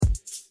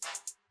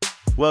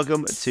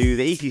Welcome to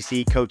the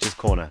ETC Coaches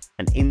Corner,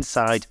 an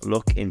inside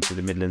look into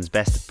the Midlands'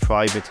 best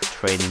private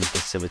training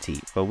facility,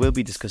 where we'll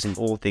be discussing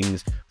all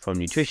things from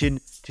nutrition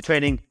to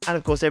training and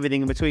of course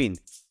everything in between.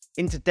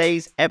 In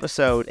today's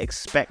episode,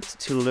 expect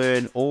to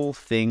learn all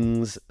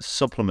things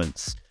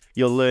supplements.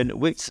 You'll learn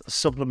which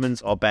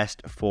supplements are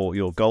best for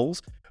your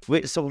goals,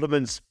 which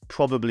supplements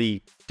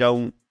probably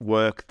don't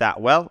work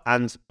that well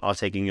and are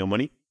taking your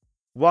money,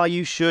 why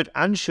you should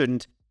and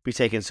shouldn't be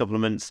taking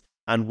supplements,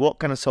 and what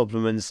kind of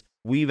supplements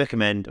we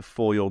recommend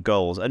for your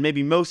goals. And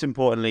maybe most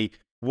importantly,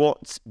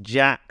 what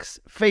Jack's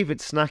favourite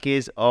snack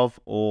is of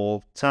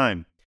all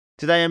time.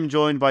 Today I'm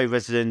joined by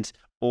resident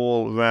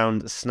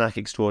all-round snack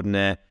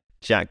extraordinaire,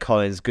 Jack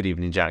Collins. Good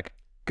evening, Jack.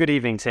 Good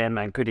evening, Tim,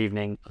 and good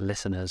evening,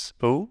 listeners.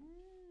 Ooh.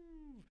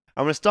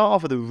 I'm going to start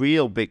off with a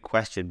real big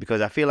question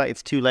because I feel like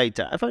it's too late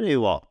to... If I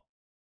knew what,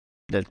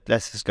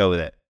 let's just go with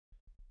it.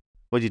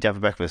 What did you have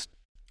for breakfast?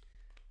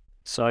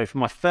 So for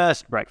my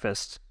first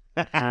breakfast,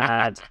 I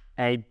had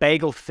a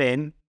bagel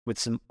thin with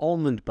some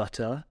almond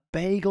butter.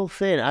 Bagel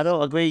thin? I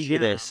don't agree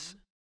with this.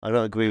 I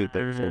don't agree with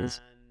bagel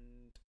thins.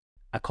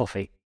 A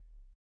coffee.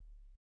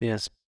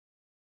 Yes.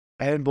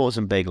 Aaron bought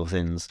some bagel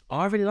thins. Oh,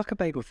 I really like a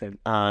bagel thin.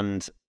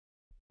 And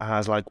I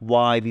was like,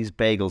 why are these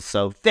bagels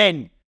so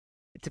thin?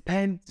 It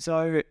depends.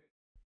 So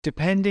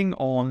depending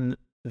on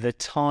the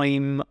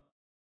time,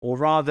 or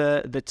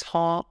rather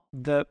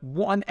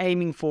what I'm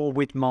aiming for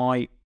with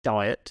my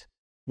diet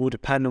will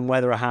depend on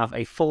whether I have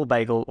a full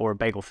bagel or a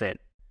bagel thin,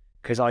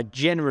 because I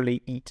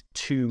generally eat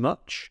too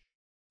much.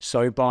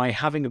 So by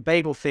having a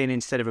bagel thin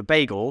instead of a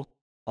bagel,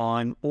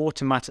 I'm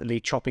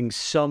automatically chopping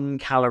some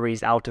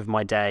calories out of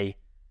my day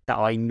that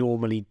I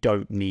normally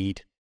don't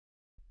need.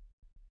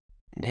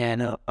 Yeah,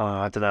 no,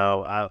 I don't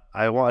know.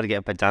 I wanted to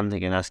get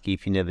pedantic and ask you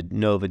if you never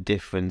know the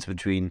difference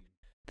between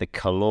the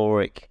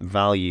caloric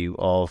value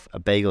of a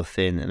bagel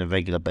thin and a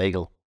regular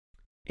bagel.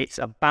 It's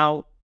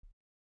about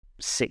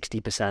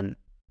 60%.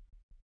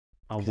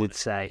 I would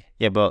say.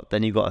 Yeah, but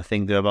then you've got to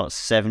think they're about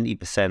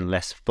 70%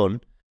 less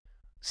fun.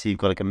 So you've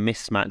got like a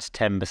mismatched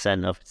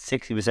 10% of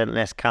 60%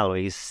 less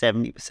calories,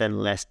 70%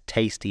 less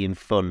tasty and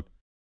fun.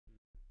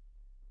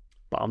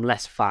 But I'm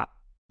less fat.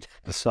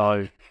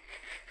 So.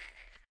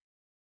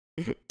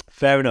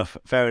 Fair enough.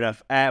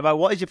 But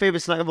what is your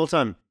favourite snack of all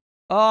time?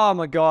 Oh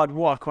my God,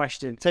 what a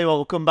question. Tell you what,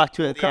 we'll come back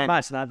to it. Come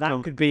back to that.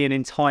 That could be an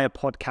entire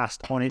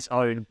podcast on its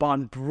own. But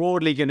I'm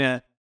broadly going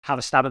to have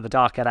a stab at the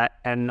dark at it.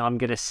 And I'm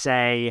going to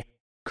say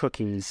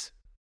cookies.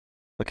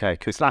 Okay,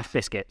 /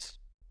 biscuits.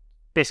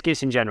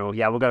 Biscuits in general.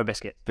 Yeah, we'll go with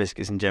biscuits.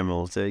 Biscuits in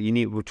general. So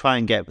we'll try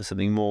and get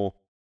something more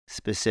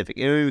specific.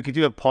 We could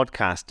do a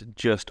podcast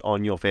just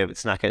on your favourite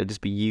snack. It'll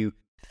just be you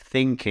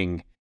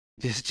thinking.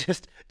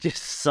 Just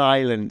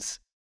silence.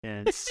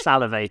 Yeah,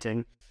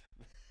 salivating.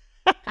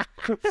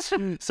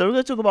 So we're going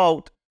to talk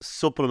about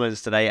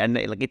supplements today, and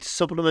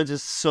supplements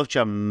is such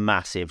a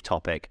massive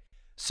topic.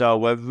 So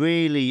we're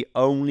really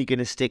only going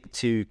to stick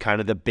to kind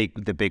of the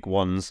big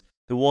ones,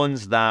 the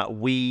ones that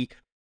we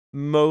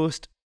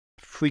most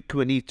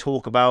frequently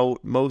talk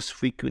about, most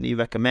frequently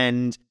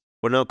recommend.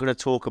 We're not going to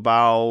talk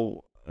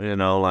about,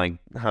 like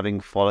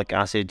having folic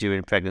acid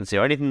during pregnancy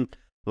or anything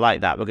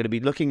like that. We're going to be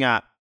looking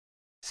at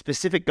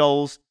specific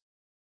goals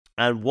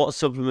and what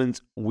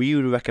supplements we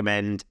would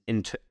recommend,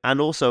 and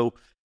also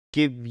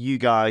give you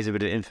guys a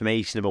bit of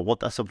information about what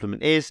that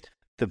supplement is,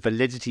 the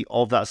validity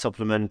of that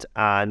supplement,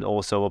 and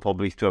also we'll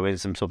probably throw in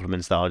some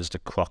supplements that are just a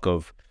crock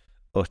of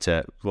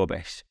utter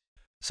rubbish.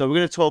 So we're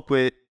going to talk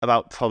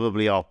about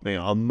probably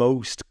our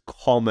most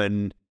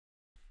common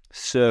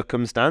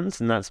circumstance,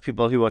 and that's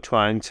people who are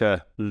trying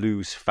to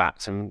lose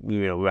fat. And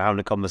we were having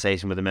a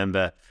conversation with a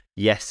member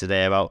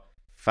yesterday about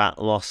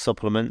fat loss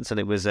supplements, and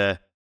it was a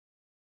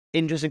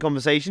interesting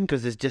conversation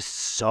because there's just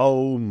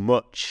so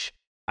much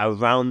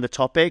around the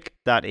topic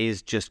that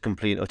is just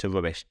complete and utter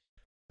rubbish.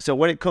 So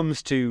when it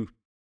comes to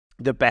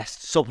the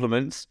best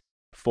supplements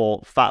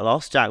for fat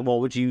loss, Jack, what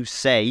would you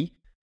say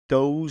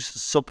those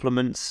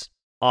supplements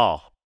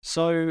are?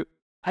 So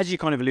as you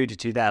kind of alluded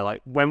to there,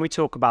 like when we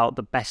talk about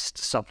the best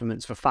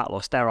supplements for fat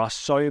loss, there are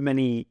so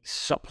many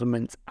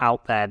supplements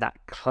out there that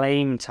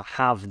claim to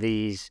have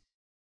these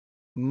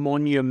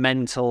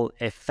monumental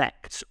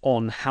effects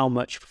on how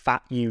much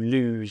fat you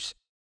lose.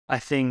 I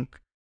think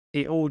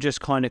it all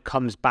just kind of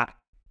comes back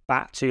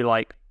to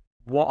like,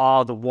 what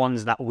are the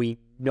ones that we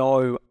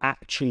know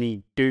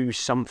actually do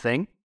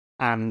something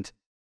and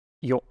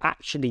you're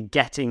actually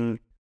getting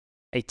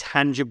a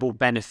tangible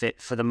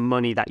benefit for the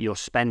money that you're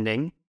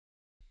spending,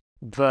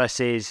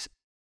 versus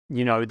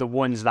the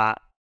ones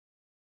that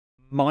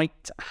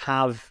might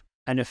have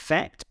an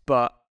effect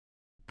but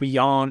we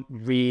aren't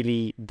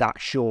really that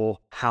sure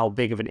how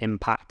big of an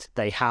impact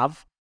they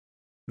have,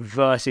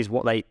 versus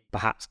what they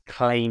perhaps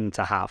claim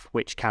to have,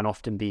 which can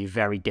often be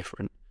very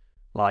different.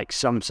 Like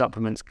some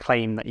supplements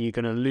claim that you're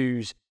going to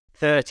lose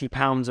 30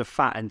 pounds of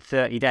fat in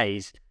 30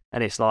 days.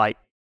 And it's like,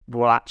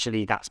 well,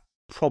 actually, that's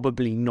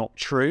probably not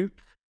true,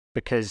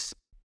 because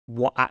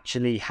what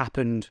actually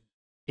happened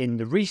in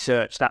the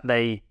research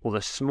or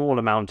the small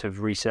amount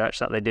of research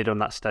that they did on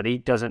that study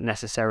doesn't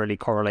necessarily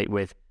correlate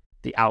with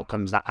the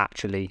outcomes that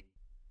actually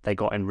they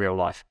got in real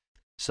life.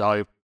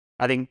 So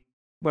I think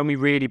when we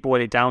really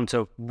boil it down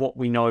to what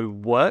we know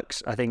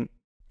works, I think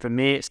for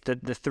me, it's the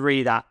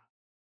three that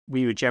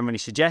we would generally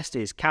suggest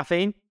is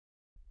caffeine,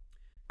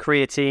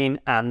 creatine,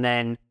 and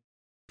then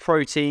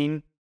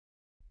protein.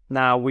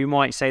 Now, we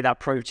might say that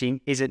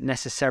protein isn't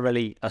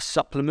necessarily a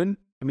supplement.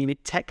 I mean,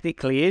 it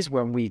technically is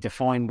when we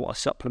define what a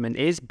supplement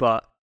is,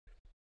 but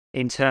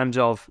in terms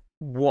of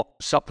what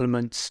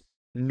supplements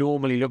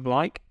normally look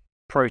like,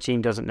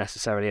 protein doesn't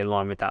necessarily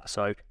align with that.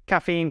 So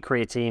caffeine,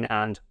 creatine,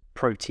 and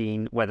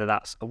protein, whether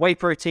that's a whey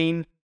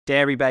protein,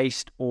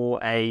 dairy-based, or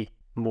a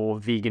more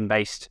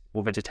vegan-based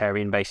or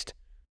vegetarian-based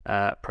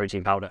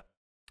protein powder.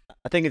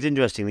 I think it's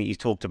interesting that you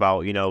talked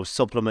about,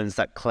 supplements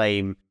that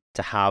claim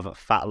to have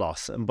fat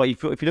loss. But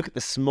if you look at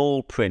the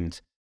small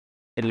print,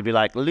 it'll be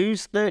like,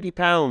 lose 30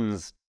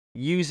 pounds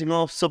using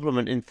our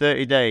supplement in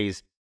 30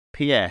 days.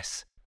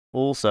 P.S.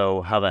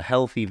 Also have a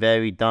healthy,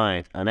 varied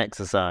diet and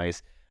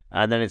exercise.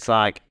 And then it's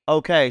like,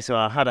 okay, so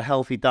I had a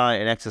healthy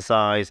diet and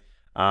exercise.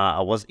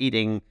 I was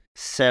eating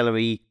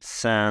celery,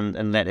 sand,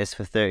 and lettuce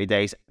for 30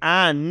 days.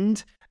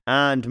 And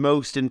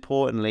most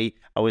importantly,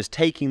 I was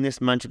taking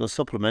this magical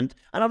supplement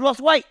and I've lost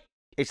weight.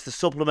 It's the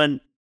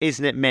supplement,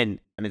 isn't it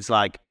mint? And it's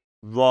like,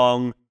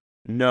 wrong.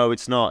 No,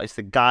 it's not. It's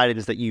the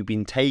guidance that you've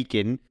been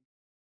taking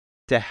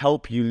to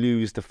help you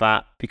lose the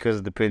fat because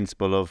of the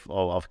principle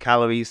of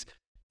calories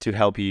to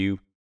help you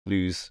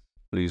lose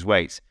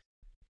weight.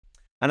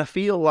 And I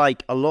feel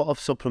like a lot of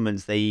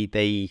supplements,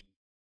 they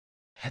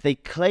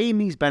claim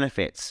these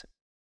benefits,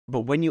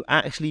 but when you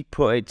actually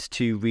put it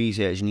to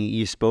research, and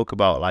you spoke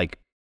about like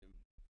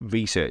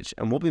research,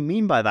 and what we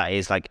mean by that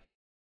is like,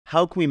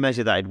 how can we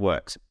measure that it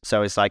works?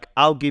 So it's like,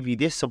 I'll give you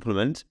this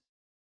supplement,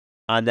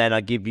 and then I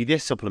give you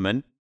this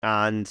supplement,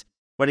 and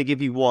when I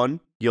give you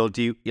one, you'll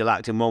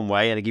act in one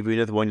way, and I give you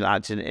another one, you'll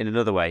act in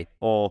another way.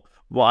 Or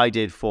what I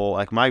did for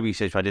like my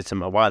research, I did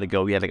a while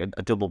ago, we had like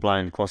a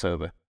double-blind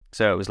crossover.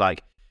 So it was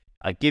like,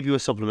 I give you a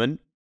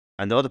supplement,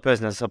 and the other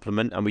person has a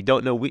supplement, and we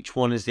don't know which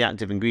one is the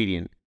active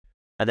ingredient.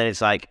 And then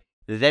it's like,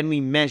 then we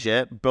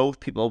measure both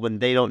people when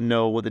they don't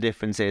know what the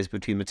difference is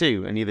between the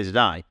two, and neither did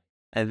I.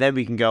 And then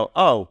we can go,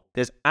 oh,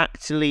 there's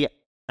actually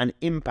an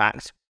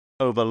impact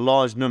over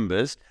large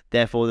numbers,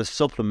 therefore the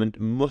supplement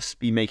must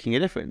be making a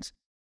difference.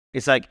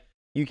 It's like,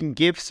 you can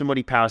give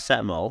somebody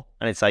paracetamol,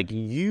 and it's like,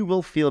 you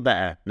will feel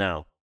better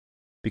now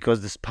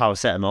because this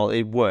paracetamol,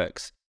 it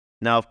works.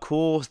 Now, of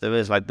course, there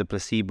is like the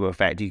placebo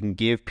effect. You can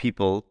give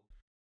people,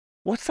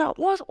 what's that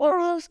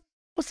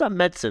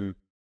medicine?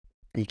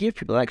 You give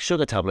people like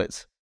sugar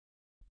tablets,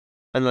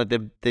 and like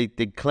they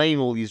claim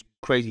all these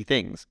crazy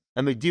things,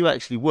 and they do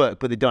actually work,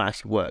 but they don't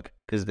actually work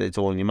because it's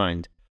all in your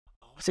mind.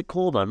 What's it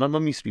called, man? My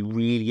mum used to be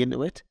really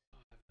into it.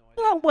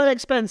 Not well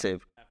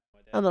expensive.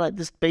 And they're like,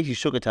 this basically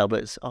sugar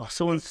tablets. Oh,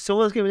 someone's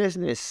giving this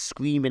and this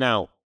screaming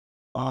out.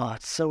 Oh,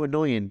 it's so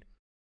annoying.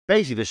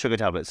 Basically, the sugar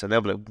tablets, and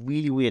they'll be like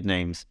really weird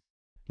names.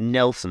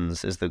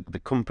 Nelson's is the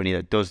company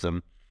that does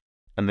them,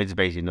 and they're just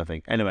basically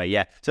nothing. Anyway,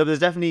 yeah. So there's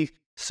definitely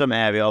some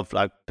area of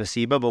like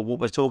placebo, but what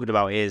we're talking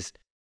about is,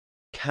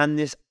 can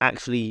this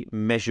actually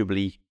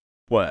measurably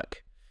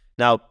work?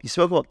 Now, you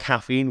spoke about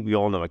caffeine. We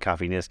all know what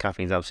caffeine is.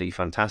 Caffeine's absolutely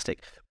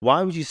fantastic.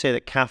 Why would you say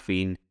that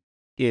caffeine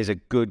is a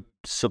good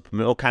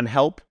supplement or can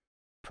help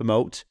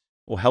promote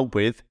or help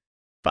with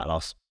fat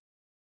loss?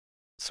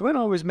 So when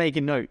I was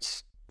making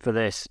notes for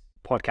this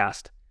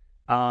podcast,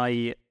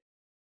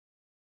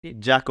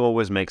 Jack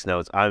always makes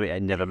notes. I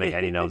never make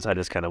any notes. I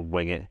just kind of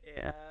wing it.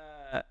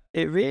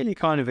 It really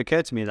kind of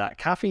occurred to me that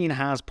caffeine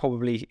has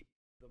probably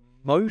the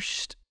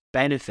most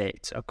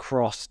benefits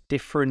across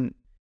different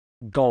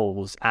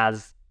goals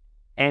as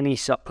any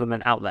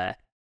supplement out there.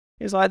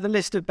 It's like the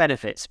list of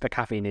benefits for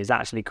caffeine is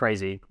actually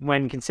crazy.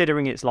 When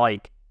considering it's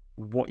like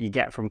what you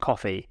get from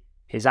coffee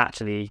is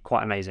actually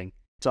quite amazing.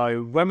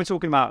 So when we're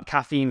talking about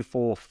caffeine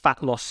for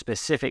fat loss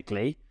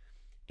specifically,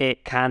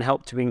 it can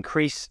help to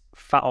increase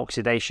fat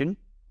oxidation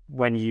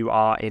when you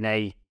are in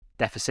a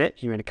deficit,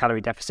 you're in a calorie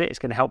deficit. It's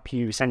going to help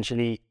you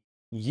essentially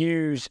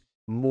use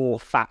more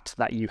fat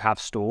that you have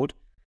stored.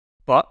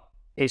 But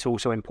it's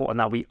also important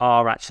that we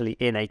are actually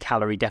in a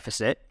calorie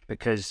deficit,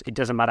 because it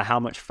doesn't matter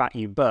how much fat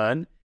you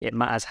burn, it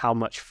matters how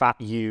much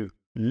fat you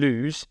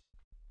lose,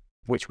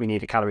 which we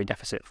need a calorie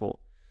deficit for.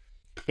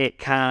 It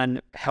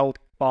can help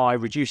by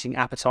reducing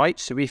appetite.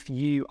 So if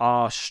you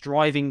are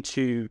striving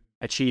to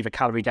achieve a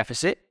calorie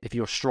deficit, if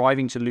you're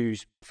striving to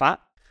lose fat,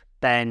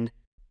 then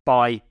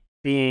by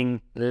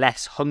being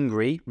less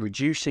hungry,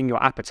 reducing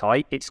your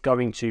appetite, it's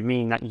going to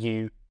mean that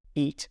you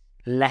eat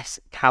less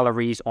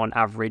calories on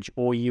average,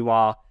 or you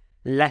are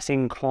less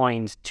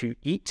inclined to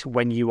eat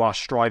when you are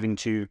striving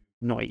to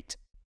not eat.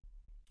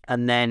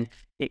 And then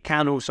it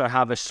can also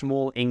have a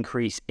small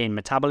increase in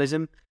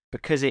metabolism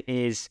because it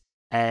is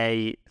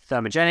a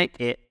thermogenic.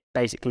 It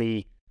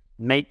basically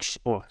it's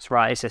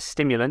a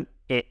stimulant.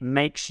 It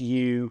makes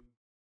your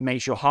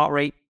heart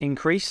rate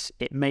increase.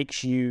 It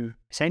makes you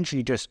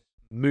essentially just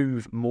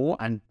move more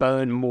and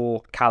burn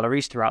more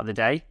calories throughout the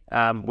day,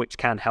 which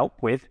can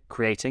help with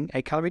creating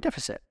a calorie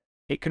deficit.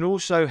 It can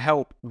also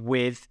help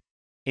with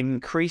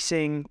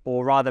increasing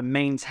or rather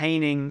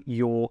maintaining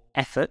your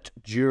effort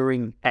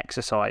during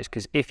exercise.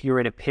 Because if you're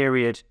in a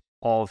period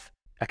of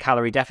a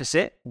calorie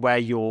deficit where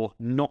you're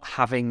not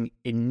having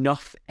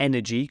enough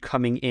energy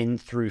coming in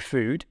through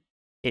food,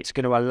 it's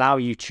going to allow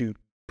you to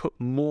put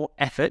more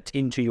effort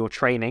into your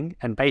training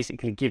and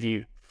basically give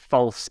you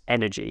false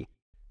energy,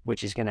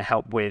 which is going to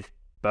help with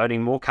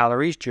burning more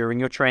calories during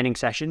your training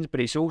sessions,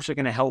 but it's also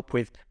going to help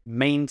with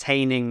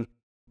maintaining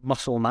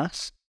muscle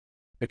mass,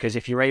 because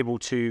if you're able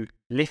to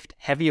lift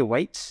heavier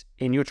weights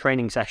in your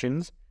training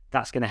sessions,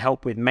 that's going to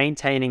help with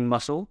maintaining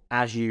muscle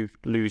as you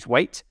lose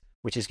weight,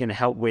 which is going to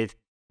help with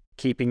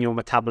keeping your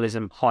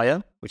metabolism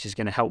higher, which is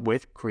going to help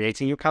with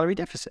creating your calorie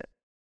deficit.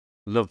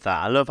 Love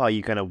that. I love how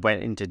you kind of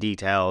went into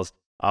details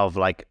of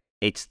like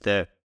it's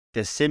the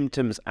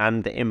symptoms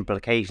and the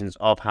implications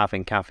of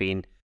having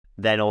caffeine,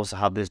 then also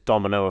have this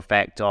domino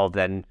effect of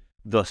then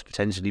thus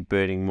potentially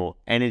burning more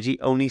energy,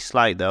 only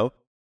slight though,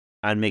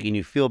 and making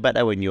you feel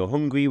better when you're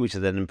hungry, which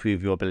will then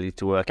improve your ability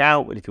to work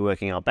out. And if you're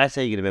working out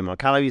better, you're going to burn more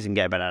calories and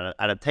get a better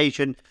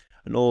adaptation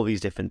and all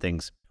these different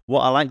things.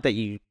 What I like that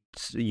you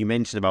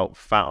mentioned about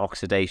fat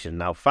oxidation.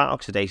 Now, fat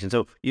oxidation,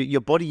 so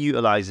your body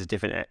utilizes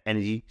different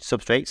energy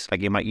substrates.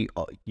 Like it might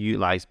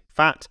utilize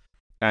fat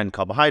and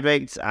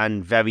carbohydrates,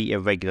 and very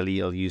irregularly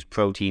it'll use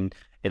protein.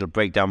 It'll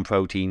break down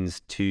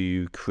proteins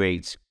to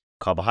create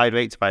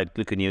carbohydrates by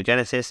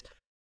gluconeogenesis.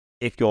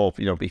 If you're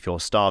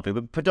starving,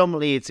 but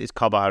predominantly it's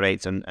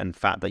carbohydrates and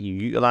fat that you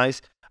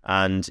utilize,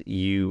 and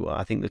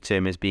I think the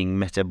term is being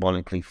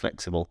metabolically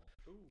flexible.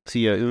 So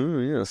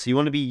you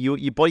want to be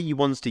your body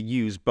wants to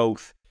use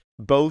both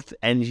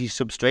energy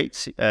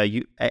substrates,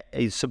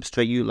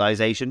 substrate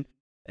utilization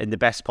in the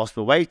best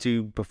possible way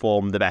to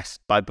perform the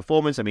best. By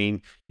performance, I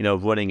mean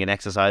running and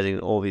exercising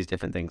and all these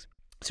different things.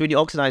 So when you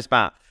oxidize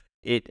fat,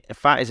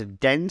 fat is a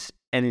dense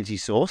energy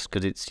source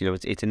because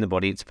it's in the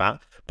body, it's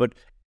fat, but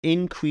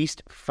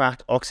increased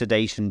fat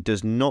oxidation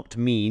does not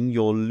mean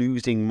you're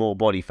losing more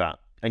body fat.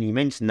 And you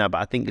mentioned that, but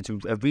I think it's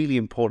a really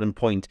important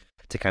point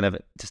to kind of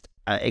just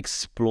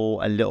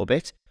explore a little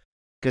bit,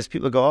 because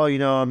people go,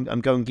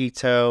 I'm going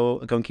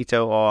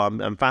keto, or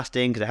I'm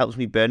fasting because it helps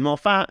me burn more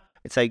fat.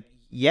 It's like,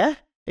 yeah,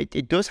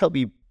 it does help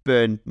you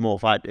burn more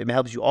fat. It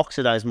helps you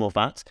oxidize more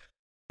fats,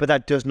 but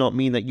that does not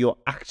mean that you're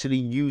actually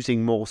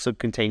using more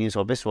subcutaneous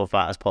or visceral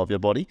fat as part of your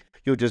body.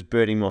 You're just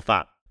burning more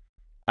fat.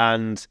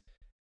 And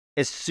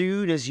as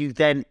soon as you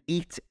then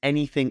eat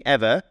anything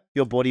ever,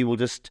 your body will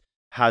just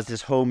has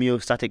this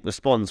homeostatic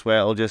response where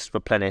it'll just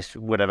replenish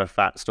whatever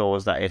fat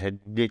stores that it had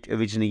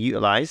originally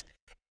utilized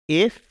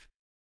if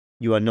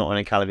you are not on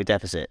a calorie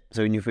deficit.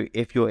 So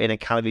if you're in a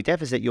calorie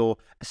deficit, you're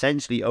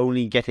essentially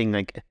only getting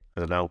like,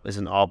 I don't know, it's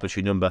an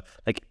arbitrary number,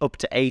 like up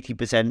to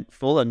 80%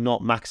 full and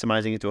not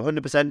maximizing it to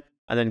 100%,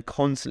 and then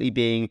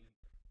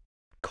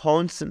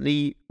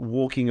constantly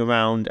walking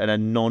around in a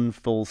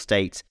non-full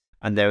state,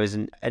 and there is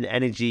an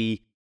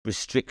energy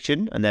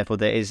restriction, and therefore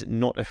there is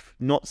not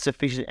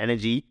sufficient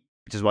energy,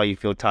 which is why you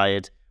feel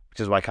tired, which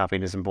is why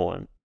caffeine is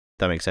important.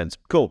 That makes sense.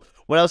 Cool.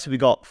 What else have we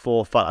got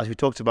for fat? As we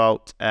talked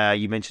about,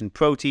 you mentioned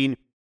protein,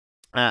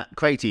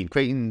 creatine.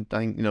 Creatine, I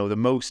think, the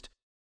most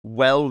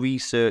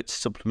well-researched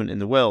supplement in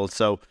the world.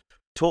 So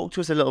talk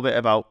to us a little bit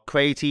about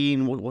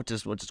creatine. What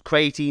does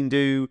creatine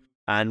do,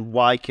 and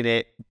why can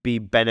it be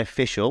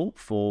beneficial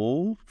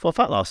for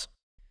fat loss?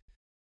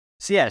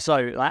 So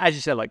as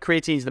you said,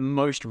 creatine is the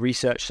most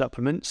researched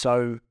supplement.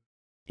 So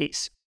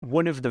it's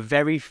one of the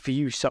very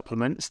few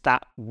supplements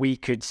that we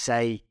could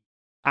say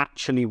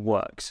actually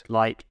works.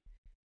 Like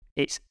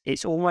it's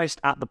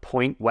almost at the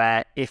point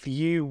where if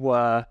you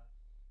were,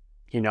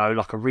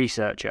 like a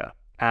researcher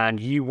and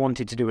you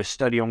wanted to do a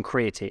study on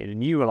creatine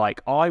and you were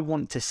like, I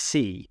want to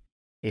see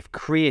if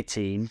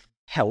creatine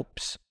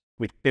helps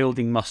with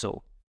building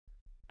muscle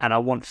and I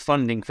want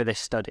funding for this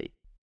study,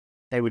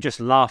 they would just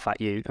laugh at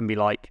you and be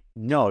like,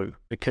 no,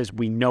 because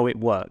we know it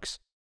works.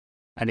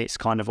 And it's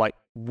kind of like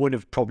one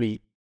of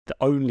probably the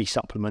only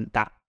supplement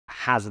that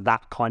has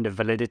that kind of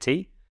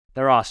validity.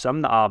 There are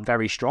some that are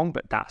very strong,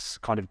 but that's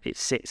kind of, it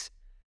sits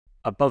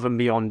above and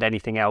beyond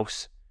anything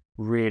else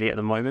really at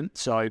the moment.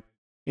 So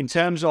in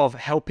terms of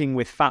helping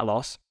with fat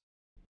loss,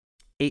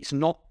 it's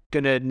not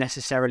going to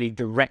necessarily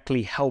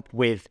directly help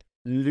with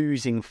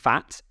losing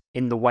fat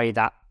in the way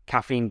that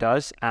caffeine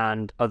does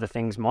and other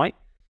things might.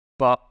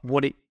 But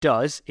what it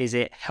does is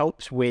it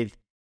helps with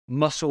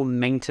muscle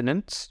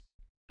maintenance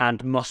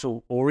and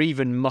muscle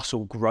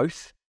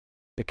growth,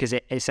 because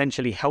it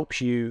essentially helps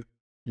you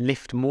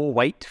lift more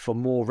weight for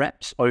more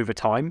reps over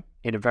time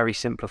in a very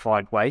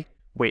simplified way,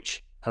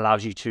 which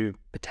allows you to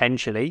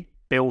potentially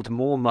build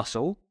more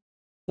muscle.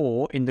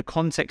 Or in the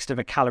context of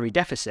a calorie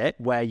deficit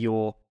where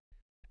you're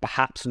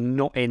perhaps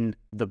not in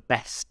the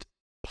best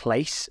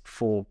place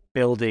for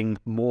building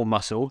more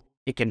muscle,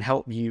 it can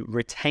help you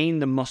retain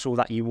the muscle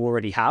that you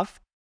already have.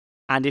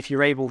 And if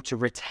you're able to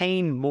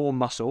retain more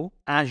muscle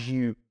as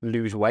you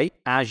lose weight,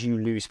 as you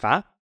lose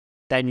fat,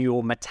 then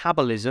your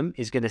metabolism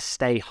is going to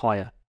stay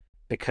higher,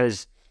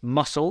 because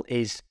muscle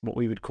is what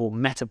we would call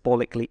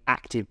metabolically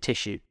active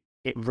tissue.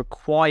 It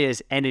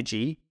requires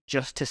energy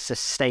just to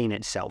sustain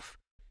itself.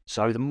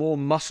 So the more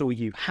muscle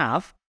you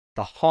have,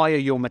 the higher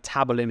your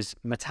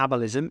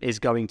metabolism is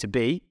going to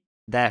be.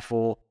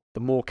 Therefore, the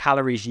more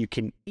calories you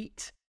can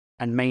eat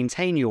and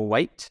maintain your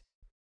weight,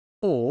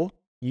 or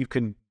you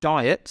can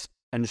diet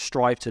and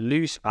strive to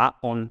lose fat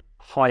on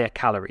higher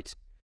calories.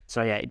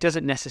 So yeah, it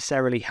doesn't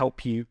necessarily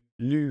help you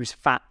lose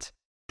fat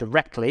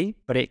directly,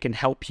 but it can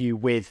help you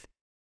with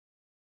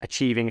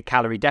achieving a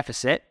calorie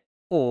deficit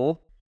or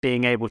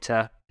being able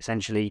to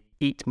essentially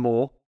eat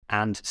more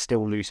and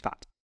still lose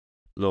fat.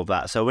 Love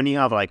that. So when you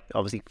have like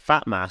obviously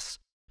fat mass,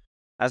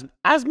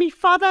 as me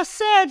father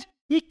said,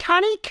 you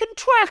can't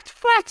contract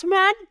fat,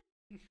 man.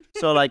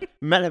 So like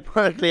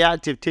metabolically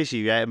active tissue,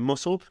 yeah,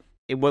 muscle.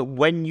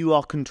 When you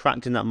are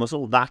contracting that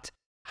muscle, that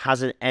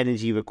has an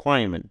energy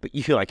requirement. But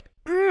you feel like,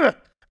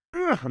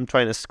 I'm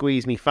trying to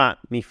squeeze me fat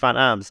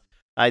arms.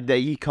 That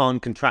you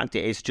can't contract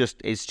it. It's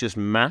just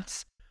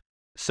mass.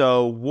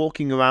 So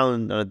walking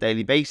around on a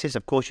daily basis,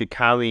 of course, you're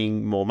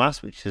carrying more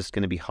mass, which is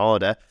going to be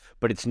harder,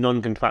 but it's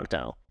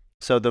non-contractile.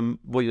 So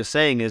what you're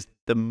saying is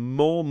the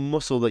more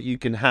muscle that you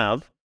can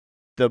have,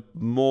 the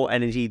more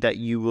energy that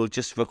you will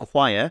just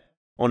require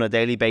on a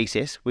daily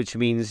basis, which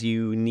means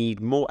you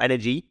need more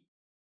energy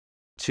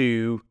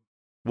to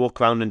walk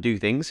around and do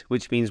things,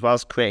 which means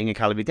whilst creating a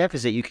calorie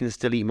deficit, you can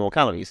still eat more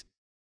calories.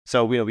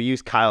 So we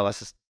use Kyle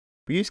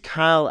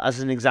as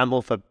an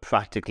example for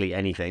practically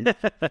anything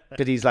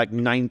because he's like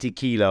 90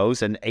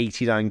 kilos and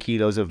 89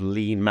 kilos of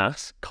lean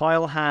mass.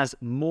 Kyle has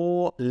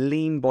more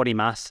lean body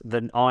mass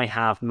than I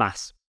have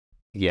mass.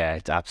 Yeah,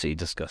 it's absolutely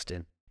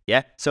disgusting.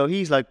 Yeah, so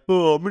he's like,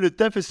 oh, I'm in a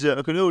deficit.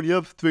 I can only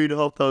have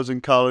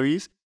 3,500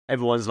 calories.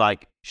 Everyone's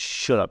like,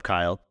 shut up,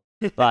 Kyle.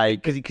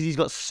 Like, because he's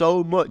got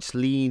so much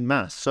lean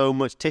mass, so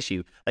much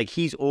tissue. Like,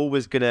 he's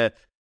always going to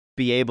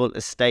be able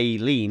to stay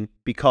lean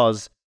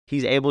because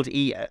he's able to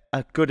eat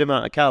a good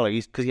amount of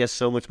calories because he has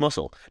so much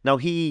muscle. Now,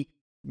 he,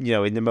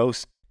 in the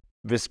most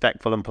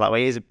respectful and polite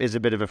way, is a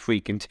bit of a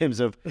freak in terms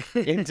of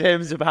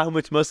how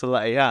much muscle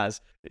that he has.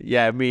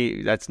 Yeah,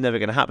 that's never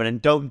going to happen. And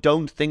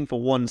don't think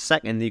for 1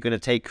 second that you're going to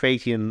take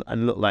creatine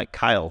and look like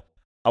Kyle.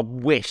 I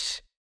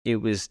wish it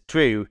was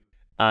true.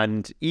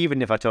 And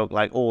even if I took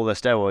like all the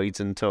steroids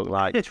and took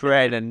like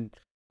Tren and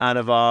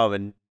Anavar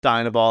and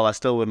Dynabol, I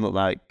still wouldn't look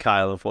like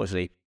Kyle,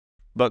 unfortunately.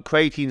 But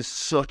creatine's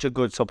such a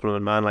good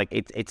supplement, man. Like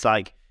it's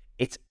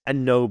a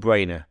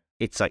no-brainer.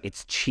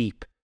 It's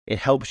cheap. It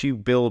helps you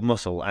build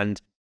muscle, and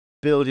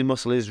building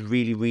muscle is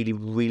really, really,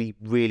 really,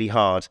 really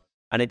hard.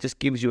 And it just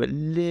gives you a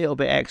little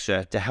bit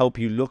extra to help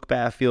you look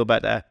better, feel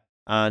better,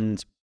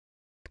 and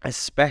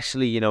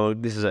especially,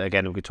 this is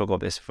again, we could talk about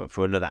this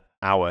for another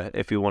hour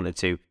if we wanted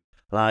to.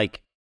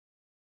 Like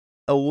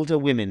older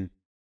women,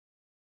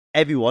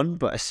 everyone,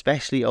 but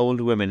especially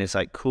older women, it's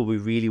like, cool, we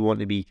really want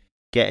to be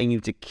getting you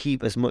to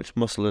keep as much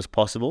muscle as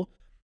possible.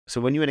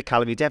 So when you're in a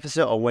calorie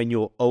deficit or when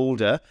you're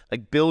older,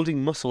 like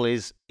building muscle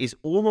is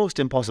almost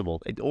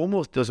impossible. It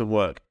almost doesn't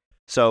work.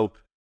 So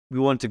we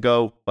want to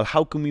go, well,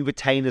 how can we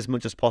retain as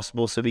much as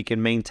possible so we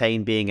can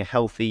maintain being a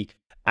healthy,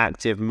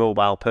 active,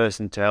 mobile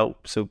person to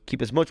help? So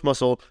keep as much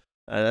muscle,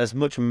 as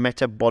much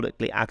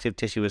metabolically active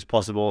tissue as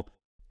possible.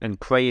 And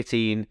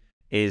creatine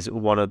is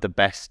one of the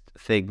best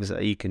things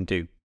that you can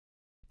do.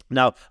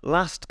 Now,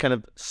 last kind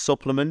of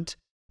supplement,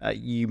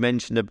 you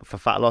mentioned for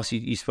fat loss,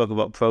 you spoke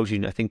about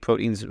protein. I think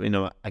protein's,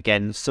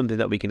 again, something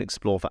that we can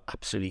explore for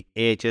absolutely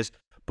ages.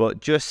 But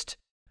just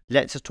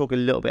let's just talk a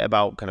little bit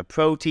about kind of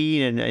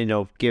protein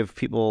and, give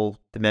people,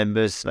 the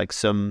members, like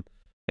some,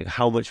 like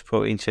how much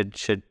protein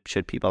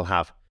should people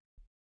have?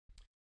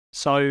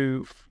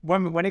 So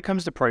when it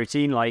comes to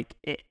protein, like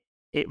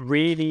it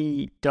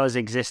really does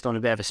exist on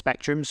a bit of a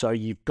spectrum. So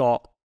you've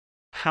got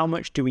how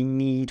much do we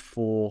need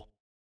for,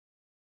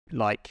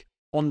 like,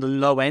 on the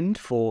low end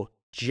for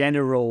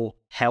general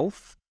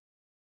health,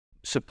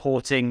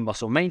 supporting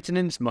muscle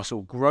maintenance,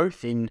 muscle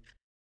growth in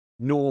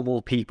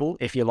normal people,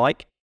 if you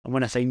like. And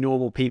when I say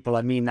normal people,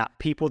 I mean that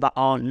people that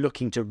aren't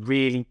looking to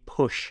really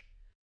push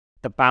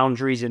the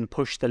boundaries and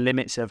push the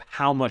limits of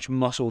how much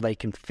muscle they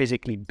can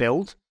physically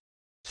build.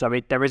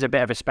 So there is a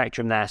bit of a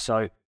spectrum there.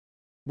 So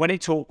when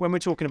we're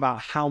talking about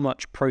how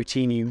much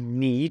protein you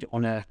need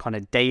on a kind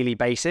of daily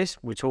basis,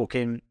 we're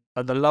talking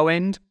at the low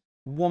end,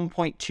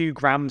 1.2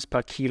 grams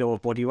per kilo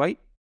of body weight.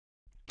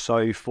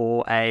 So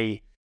for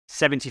a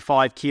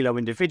 75 kilo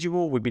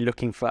individual, we'd be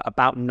looking for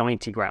about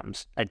 90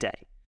 grams a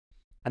day.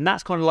 And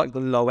that's kind of like the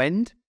low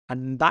end.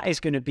 And that is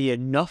going to be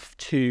enough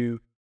to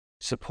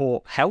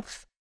support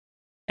health.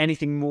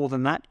 Anything more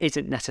than that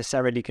isn't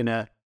necessarily going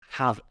to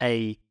have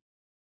a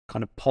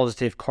kind of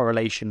positive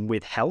correlation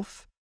with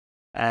health.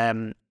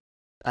 And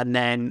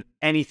then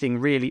anything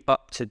really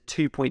up to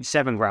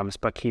 2.7 grams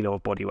per kilo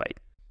of body weight,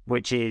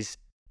 which is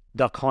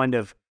the kind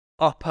of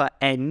upper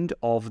end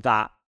of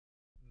that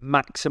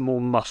maximal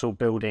muscle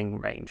building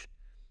range.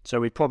 So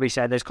we'd probably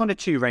say there's kind of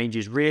two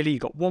ranges really.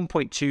 You've got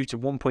 1.2 to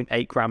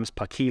 1.8 grams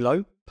per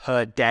kilo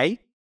per day.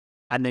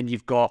 And then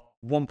you've got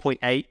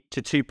 1.8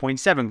 to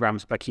 2.7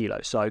 grams per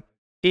kilo. So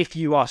if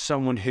you are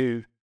someone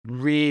who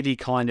really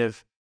kind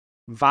of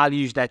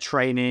values their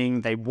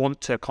training, they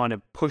want to kind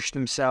of push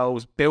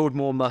themselves, build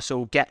more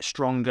muscle, get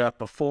stronger,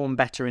 perform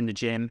better in the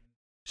gym,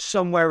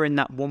 somewhere in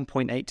that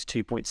 1.8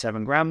 to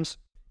 2.7 grams.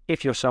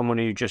 If you're someone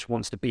who just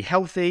wants to be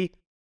healthy,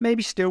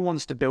 maybe still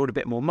wants to build a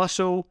bit more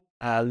muscle,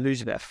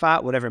 lose a bit of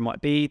fat, whatever it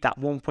might be, that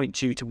 1.2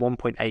 to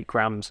 1.8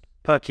 grams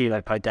per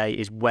kilo per day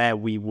is where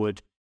we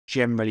would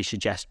generally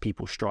suggest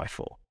people strive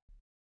for.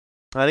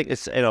 I think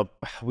it's,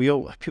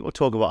 people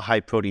talk about high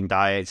protein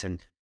diets, and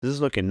this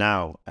is looking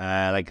now,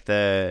 like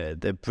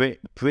the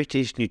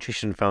British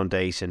Nutrition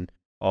Foundation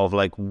of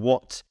like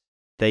what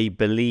they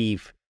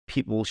believe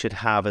people should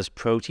have as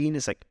protein.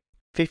 It's like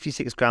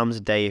 56 grams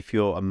a day if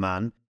you're a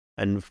man,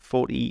 and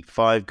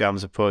 45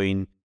 grams of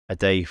protein a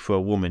day for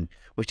a woman.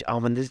 Which,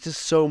 there's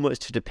just so much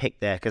to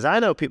depict there, because I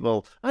know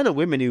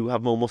women who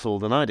have more muscle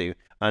than I do,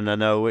 and I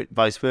know it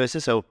vice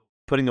versa. So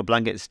putting a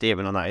blanket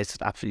statement on that is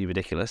absolutely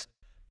ridiculous.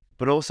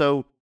 But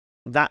also,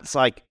 that's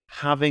like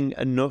having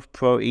enough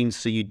protein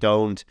so you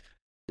don't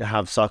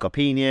have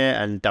sarcopenia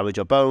and damage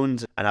your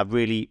bones and have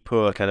really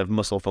poor kind of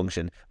muscle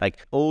function.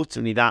 Like,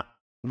 ultimately, that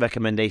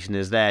recommendation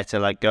is there to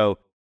like go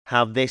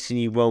have this and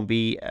you won't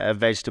be a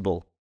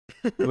vegetable.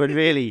 But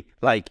really,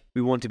 like,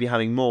 we want to be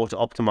having more to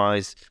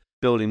optimize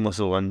building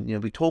muscle. And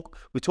we're talking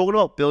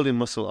about building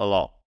muscle a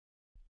lot,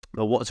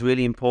 but what's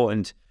really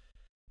important,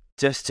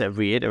 just to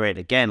reiterate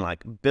again,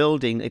 like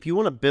building, if you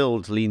want to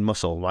build lean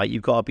muscle, right,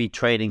 you've got to be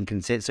training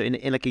consistent. So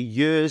in like a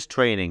year's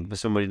training for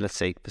somebody, let's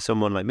say for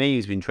someone like me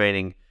who's been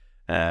training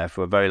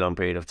for a very long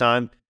period of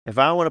time, if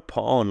I want to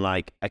put on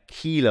like a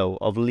kilo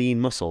of lean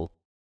muscle,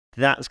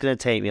 that's going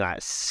to take me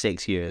like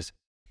 6 years.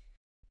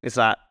 It's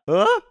like,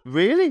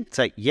 really? It's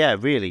like, yeah,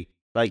 really.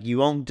 Like,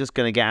 you aren't just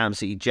going to get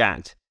absolutely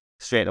jacked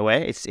straight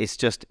away. It's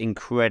just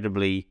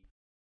incredibly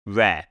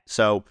rare.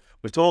 So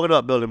we're talking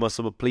about building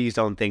muscle, but please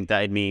don't think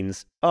that it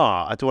means,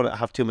 I don't want to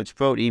have too much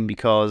protein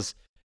because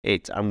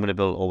I'm going to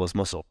build all this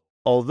muscle.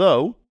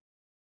 Although,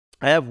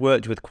 I have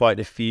worked with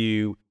quite a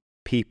few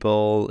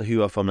people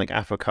who are from like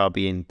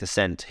Afro-Caribbean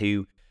descent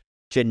who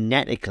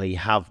genetically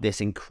have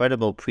this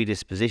incredible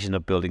predisposition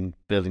of building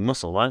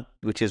muscle, right?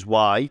 Which is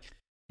why,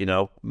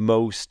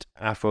 most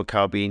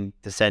Afro-Caribbean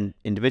descent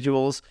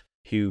individuals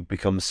who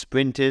become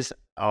sprinters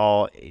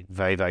are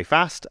very, very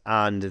fast,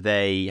 and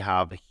they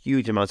have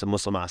huge amounts of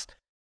muscle mass.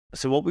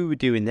 So what we would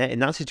do in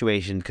that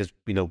situation, because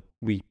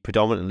we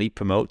predominantly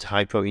promote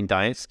high protein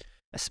diets,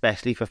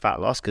 especially for fat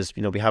loss, because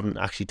we haven't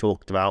actually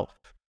talked about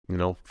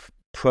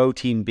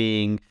protein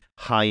being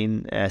high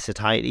in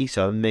satiety,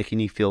 so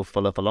making you feel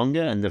fuller for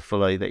longer, and the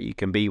fuller that you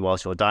can be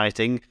whilst you're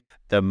dieting,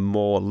 the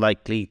more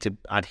likely to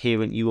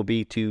adherent you will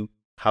be to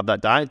have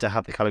that diet, to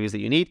have the calories that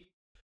you need.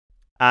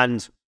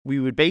 And we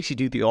would basically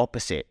do the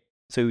opposite.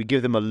 So we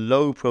give them a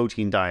low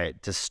protein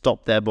diet to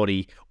stop their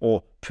body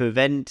or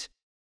prevent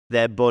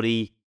their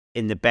body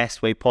in the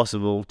best way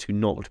possible to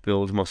not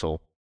build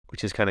muscle,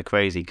 which is kind of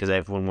crazy because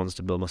everyone wants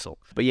to build muscle.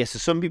 But yes, so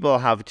some people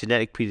have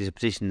genetic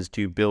predispositions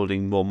to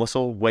building more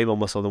muscle, way more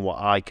muscle than what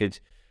I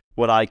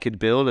could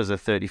build as a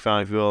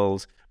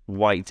 35-year-old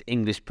white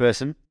English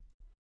person.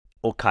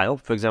 Or Kyle,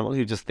 for example,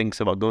 who just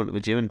thinks about going to the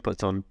gym and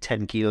puts on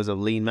 10 kilos of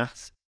lean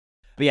mass.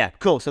 But yeah,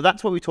 cool. So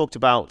that's what we talked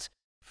about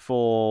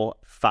for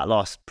fat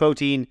loss: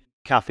 protein,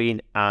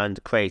 caffeine,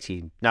 and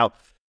creatine. Now,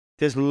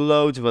 there's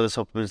loads of other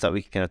supplements that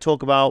we can kind of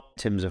talk about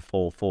in terms of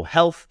for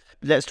health.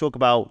 Let's talk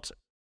about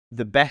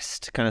the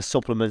best kind of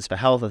supplements for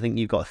health. I think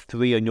you've got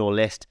 3 on your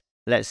list.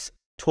 Let's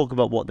talk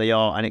about what they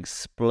are and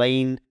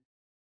explain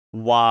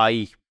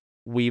why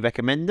we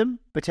recommend them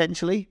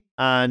potentially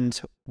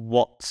and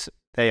what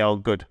they are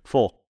good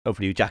for.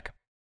 Over to you, Jack.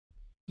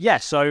 Yeah,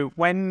 so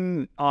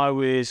when I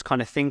was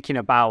kind of thinking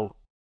about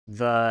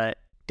the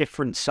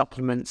different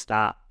supplements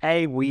that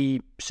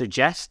we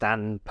suggest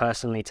and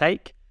personally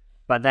take,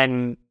 but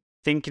then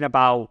thinking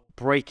about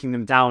breaking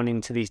them down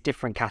into these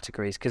different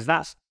categories, because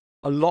that's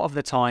a lot of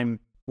the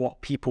time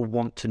what people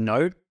want to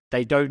know.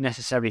 They don't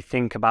necessarily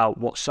think about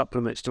what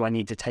supplements do I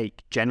need to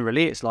take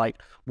generally. It's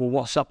like, well,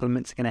 what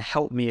supplements are going to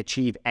help me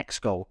achieve X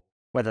goal,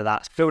 whether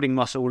that's building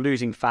muscle,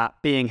 losing fat,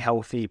 being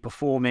healthy,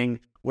 performing,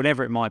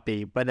 whatever it might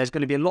be. But there's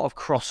going to be a lot of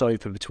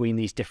crossover between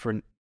these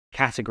different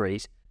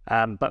categories.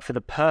 But for the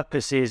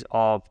purposes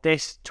of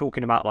this,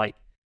 talking about like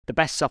the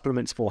best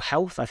supplements for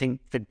health, I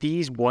think for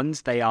these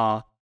ones, they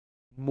are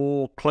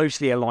more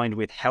closely aligned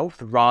with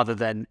health rather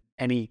than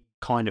any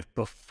kind of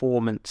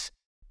performance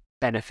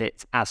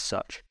benefits as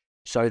such.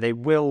 So they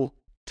will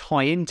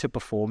tie into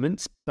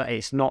performance, but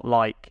it's not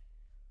like,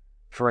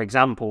 for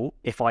example,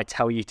 if I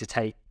tell you to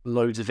take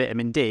loads of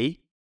vitamin D,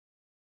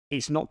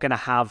 it's not going to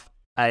have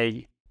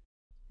a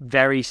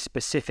very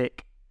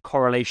specific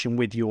correlation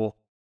with your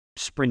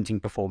sprinting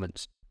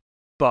performance.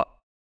 But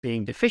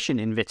being deficient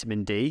in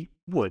vitamin D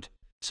would.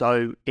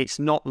 So it's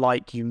not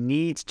like you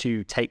need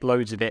to take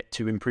loads of it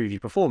to improve your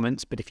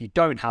performance, but if you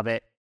don't have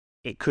it,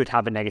 it could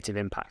have a negative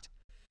impact.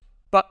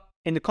 But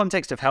in the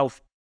context of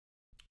health,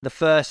 the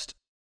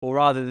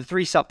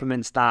 3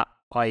 supplements that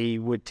I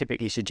would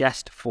typically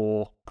suggest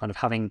for kind of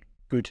having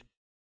good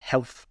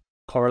health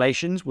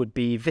correlations would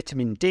be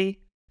vitamin D,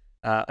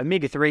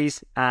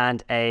 omega-3s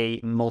and a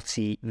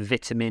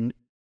multivitamin,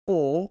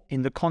 or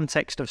in the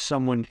context of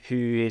someone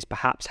who is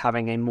perhaps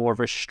having a more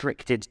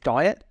restricted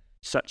diet,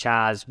 such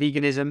as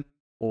veganism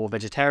or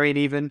vegetarian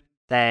even,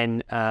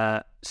 then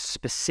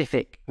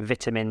specific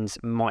vitamins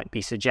might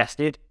be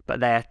suggested, but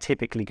they're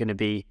typically going to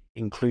be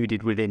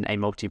included within a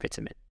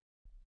multivitamin.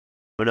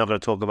 We're not going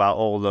to talk about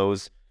all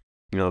those,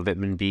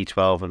 vitamin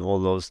B12 and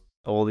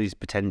all these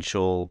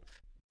potential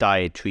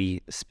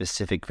dietary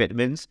specific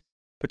vitamins.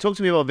 But talk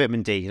to me about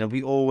vitamin D.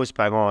 We always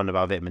bang on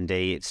about vitamin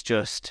D. It's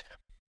just,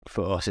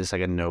 for us, it's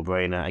like a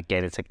no-brainer.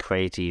 Again, it's like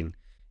creatine.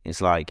 It's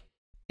like,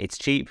 it's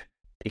cheap.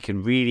 It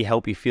can really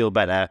help you feel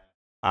better.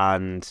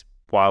 And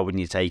why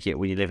wouldn't you take it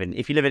when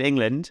if you live in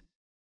England,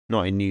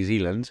 not in New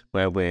Zealand,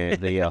 where we're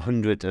the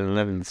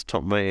 111th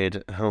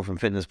top-rated health and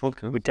fitness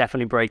podcast. We're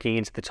definitely breaking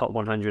into the top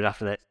 100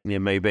 after this. Yeah,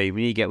 maybe.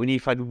 We need to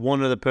find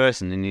one other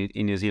person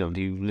in New Zealand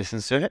who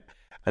listens to it,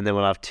 and then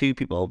we'll have 2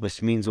 people,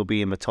 which means we'll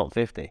be in the top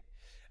 50.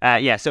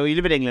 So you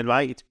live in England,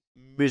 right? It's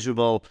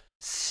miserable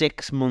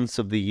 6 months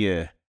of the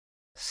year.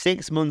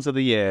 6 months of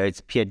the year,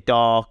 it's pure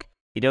dark,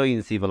 you don't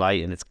even see the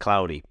light, and it's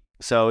cloudy.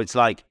 So it's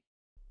like,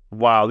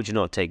 why would you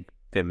not take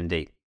vitamin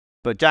D?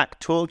 But Jack,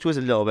 talk to us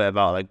a little bit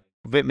about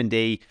vitamin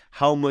D,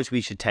 how much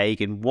we should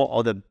take, and what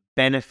are the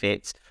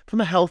benefits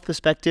from a health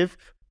perspective.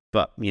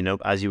 But,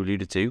 as you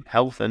alluded to,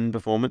 health and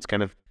performance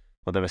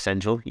they're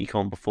essential. You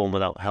can't perform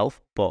without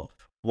health. But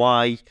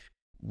why?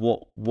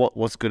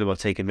 What's good about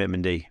taking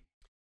vitamin D?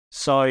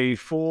 So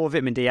for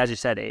vitamin D, as you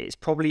said, it's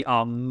probably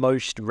our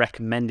most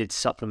recommended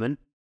supplement,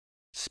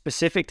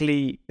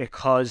 specifically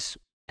because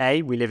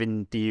A, we live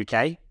in the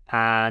UK,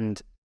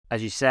 and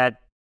as you said,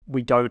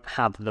 we don't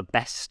have the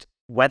best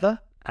weather,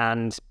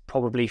 and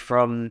probably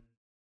from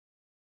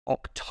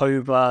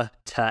October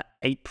to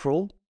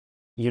April,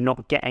 you're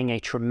not getting a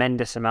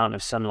tremendous amount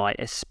of sunlight,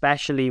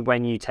 especially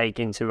when you take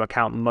into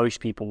account most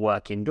people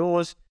work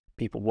indoors,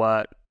 people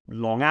work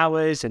long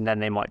hours, and then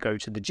they might go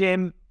to the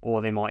gym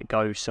or they might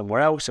go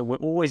somewhere else. So we're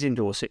always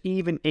indoors. So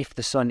even if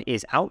the sun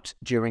is out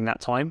during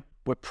that time,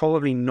 we're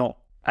probably not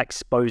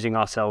exposing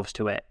ourselves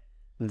to it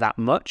that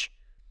much.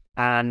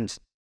 And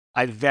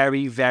a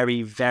very,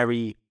 very,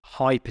 very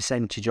high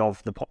percentage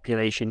of the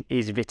population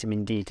is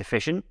vitamin D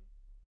deficient.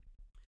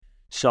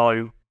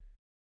 So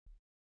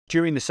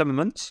during the summer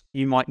months,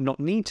 you might not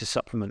need to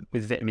supplement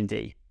with vitamin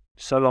D,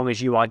 so long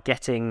as you are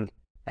getting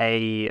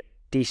a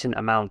decent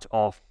amount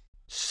of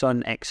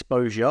sun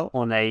exposure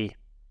on a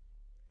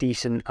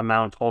decent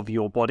amount of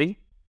your body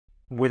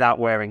without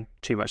wearing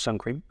too much sun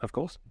cream, of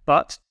course.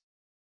 But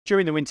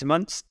during the winter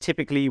months,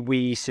 typically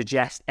we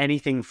suggest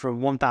anything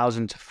from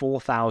 1,000 to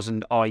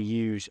 4,000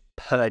 IUs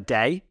per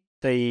day.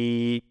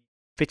 The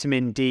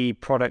vitamin D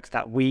product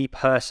that we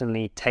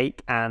personally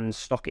take and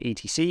stock at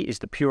ETC is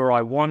the Pure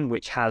Eye One,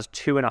 which has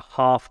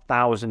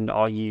 2,500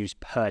 IUs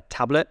per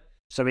tablet.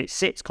 So it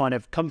sits kind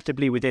of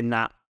comfortably within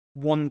that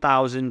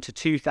 1,000 to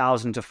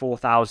 2,000 to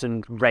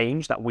 4,000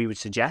 range that we would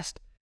suggest.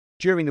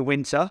 During the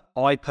winter,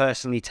 I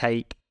personally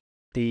take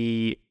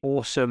the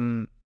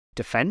Awesome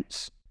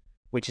Defense,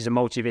 which is a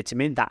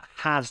multivitamin that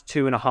has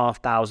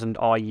 2,500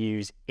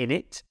 IUs in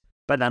it.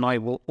 But then I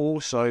will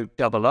also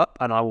double up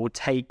and I will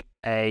take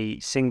a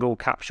single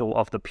capsule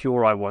of the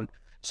Pure Eye One.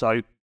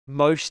 So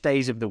most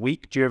days of the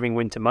week during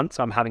winter months,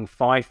 I'm having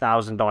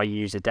 5,000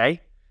 IUs a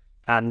day.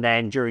 And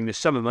then during the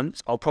summer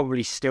months, I'll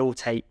probably still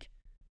take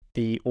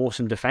the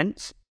Awesome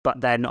Defense,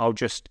 but then I'll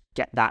just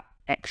get that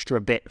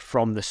extra bit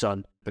from the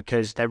sun,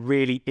 because there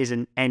really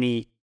isn't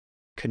any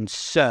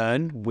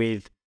concern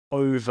with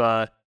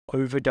overdosing.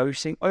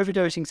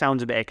 Overdosing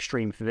sounds a bit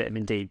extreme for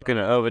vitamin D.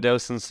 Gonna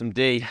overdose on some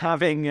D.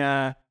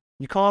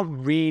 You can't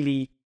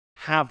really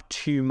have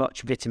too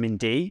much vitamin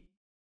D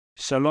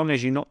so long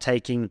as you're not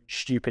taking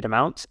stupid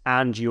amounts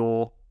and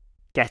you're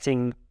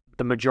getting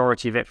the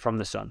majority of it from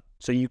the sun.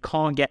 So you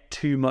can't get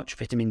too much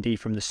vitamin D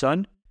from the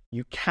sun.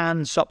 You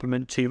can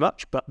supplement too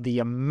much, but the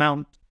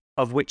amount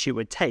of which it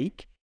would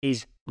take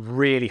is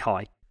really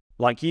high.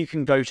 Like, you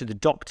can go to the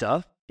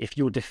doctor if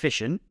you're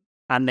deficient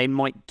and they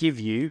might give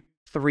you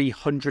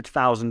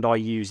 300,000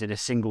 IUs in a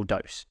single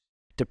dose,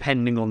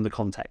 depending on the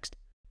context.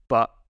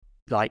 But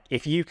like,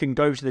 if you can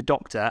go to the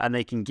doctor and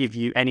they can give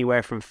you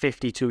anywhere from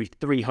 50 to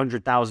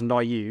 300,000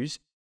 IUs,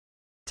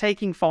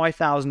 taking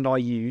 5,000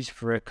 IUs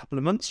for a couple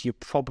of months, you're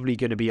probably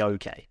going to be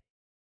okay.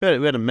 We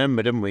had a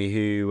member, didn't we,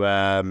 who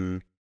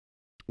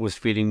was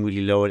feeling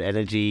really low in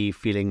energy,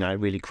 feeling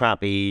really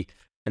crappy,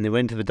 and they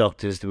went to the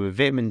doctors. They were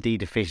vitamin D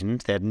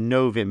deficient. They had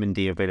no vitamin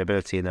D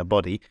availability in their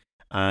body,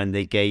 and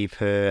they gave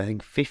her, I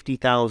think,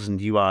 50,000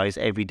 UIs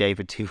every day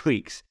for 2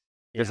 weeks.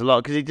 There's a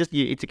lot, because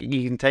you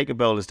can take a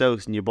bolus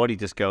dose and your body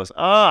just goes,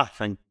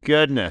 thank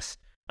goodness,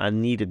 I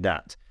needed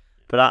that.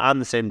 But I'm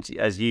the same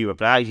as you,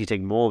 but I actually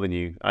take more than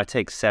you. I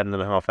take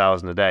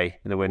 7,500 a day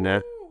in the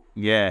winter.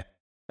 Yeah,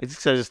 I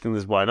just think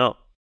this, why not?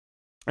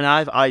 And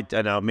I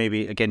don't know,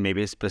 maybe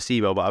it's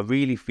placebo, but I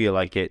really feel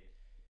like it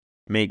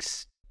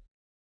makes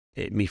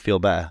me feel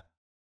better.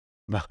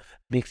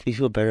 Makes me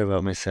feel better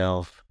about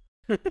myself.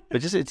 But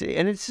it's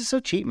just so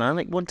cheap, man.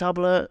 Like one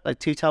tablet, like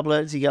 2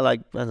 tablets, you get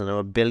like, I don't know,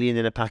 1 billion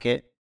in a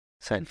packet.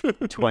 It's like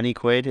 20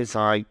 quid. It's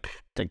like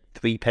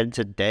 3 pence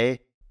a day.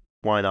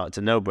 Why not? It's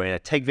a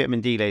no-brainer. Take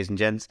vitamin D, ladies and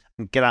gents,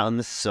 and get out in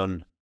the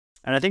sun.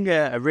 And I think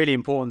a really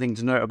important thing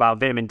to note about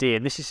vitamin D,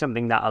 and this is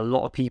something that a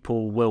lot of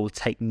people will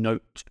take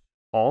note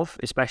of,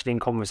 especially in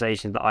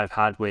conversations that I've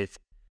had with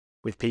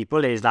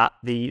people, is that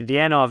the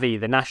NRV,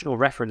 the national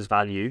reference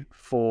value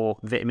for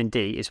vitamin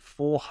D, is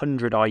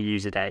 400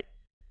 IUs a day.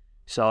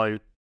 So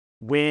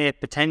we're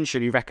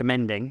potentially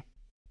recommending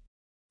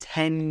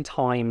 10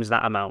 times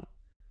that amount.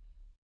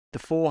 The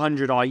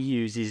 400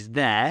 IUs is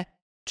there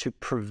to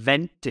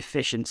prevent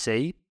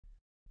deficiency,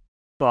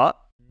 but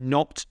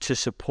not to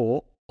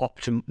support or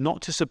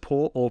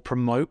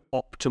promote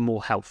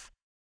optimal health.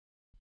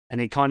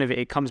 And it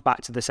comes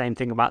back to the same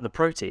thing about the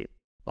protein.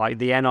 Like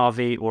the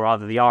NRV, or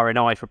rather the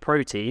RNI for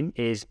protein,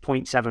 is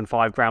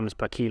 0.75 grams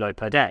per kilo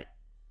per day,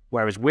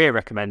 whereas we're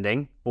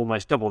recommending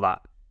almost double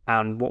that.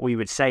 And what we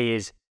would say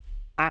is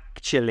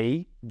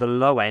actually the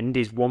low end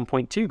is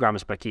 1.2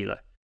 grams per kilo.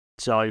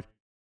 So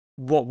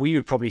what we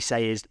would probably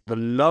say is the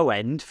low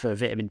end for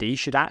vitamin D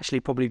should actually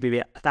probably be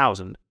at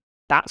 1,000.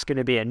 That's going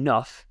to be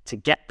enough to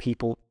get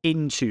people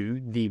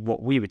into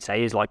what we would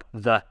say is like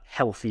the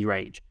healthy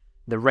range,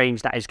 the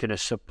range that is going to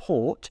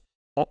support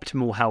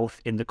optimal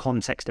health in the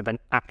context of an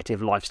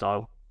active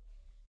lifestyle.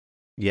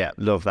 Yeah,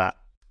 love that.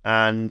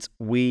 And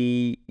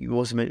we've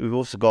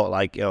also got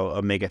like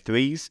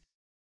omega-3s.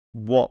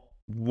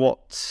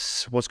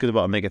 What's good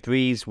about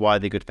omega-3s? Why are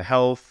they good for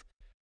health?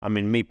 I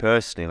mean, me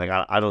personally,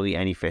 like I don't eat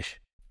any fish.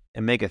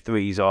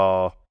 Omega-3s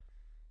are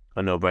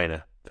a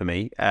no-brainer for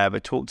me.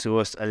 But talk to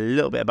us a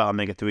little bit about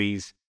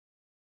omega-3s,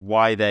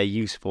 why they're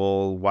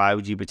useful, why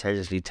would you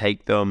potentially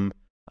take them,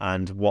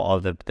 and what are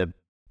the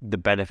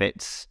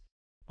benefits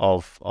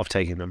of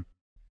taking them?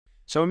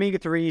 So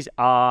omega-3s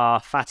are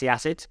fatty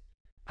acids,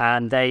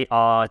 and they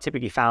are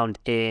typically found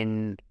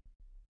in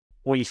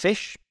oily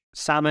fish,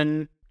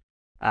 salmon,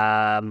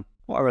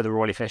 what are other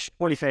oily fish?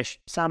 Oily fish,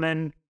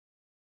 salmon,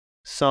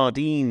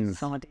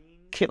 Sardines.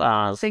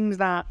 Kippers.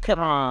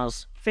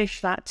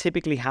 Fish that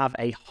typically have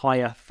a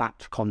higher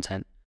fat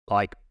content.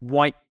 Like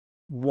white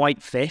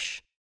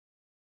fish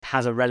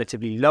has a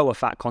relatively lower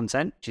fat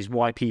content, which is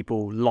why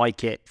people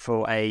like it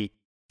for a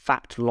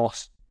fat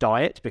loss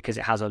diet, because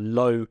it has a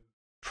low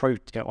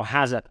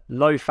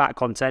fat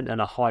content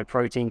and a high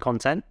protein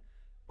content,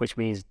 which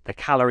means the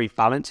calorie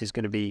balance is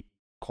going to be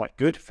quite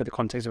good for the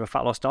context of a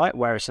fat loss diet.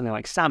 Whereas something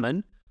like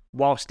salmon,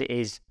 whilst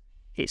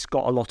it's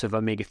got a lot of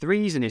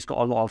omega-3s and it's got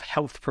a lot of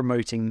health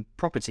promoting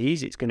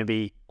properties, it's going to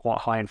be quite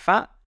high in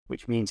fat,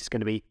 which means it's going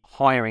to be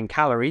higher in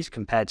calories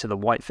compared to the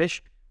white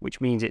fish, which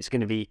means it's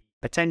going to be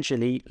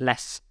potentially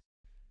less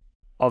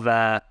of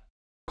a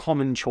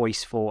common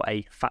choice for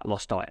a fat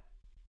loss diet.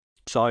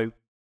 So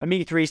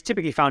omega-3 is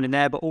typically found in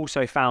there, but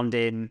also found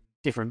in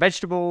different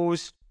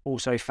vegetables,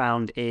 also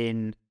found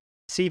in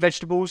sea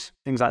vegetables,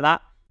 things like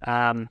that.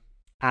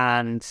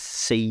 And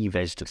sea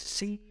vegetables.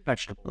 Sea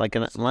vegetables.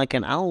 Like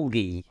an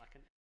algae.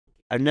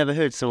 I've never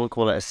heard someone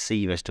call it a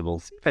sea vegetable.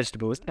 Sea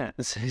vegetable, isn't it?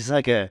 It's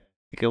like a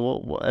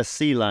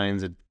sea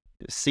lion's a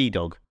sea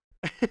dog.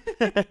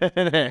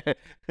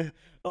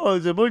 Oh,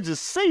 there's a bunch of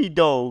sea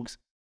dogs.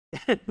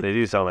 They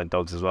do sound like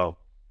dogs as well.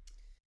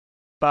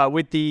 But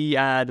with the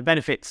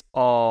benefits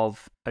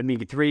of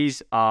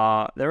omega-3s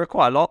there are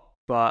quite a lot,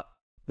 but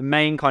the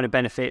main kind of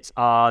benefits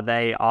are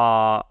they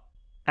are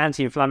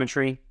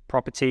anti-inflammatory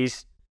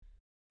properties,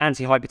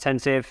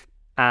 anti-hypertensive,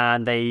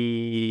 and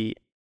they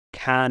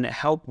can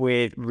help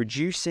with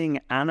reducing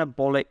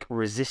anabolic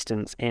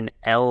resistance in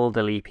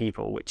elderly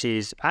people, which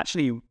is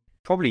actually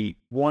probably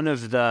one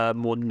of the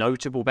more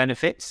notable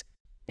benefits,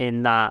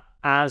 in that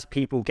as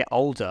people get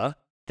older,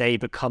 they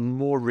become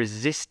more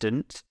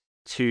resistant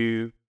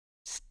to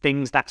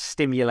things that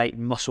stimulate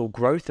muscle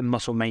growth and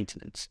muscle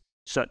maintenance,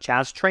 such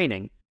as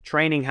training.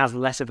 Training has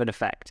less of an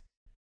effect.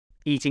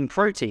 Eating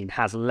protein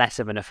has less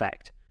of an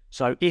effect.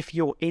 So if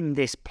you're in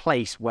this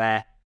place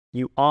where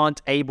you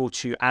aren't able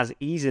to as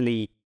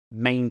easily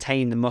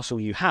maintain the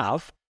muscle you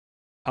have,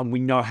 and we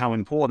know how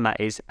important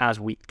that is as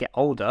we get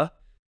older,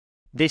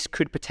 this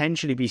could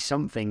potentially be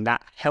something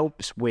that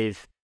helps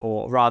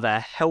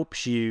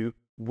you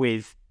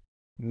with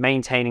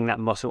maintaining that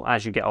muscle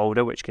as you get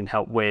older, which can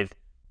help with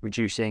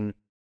reducing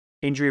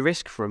injury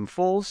risk from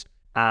falls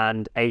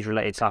and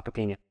age-related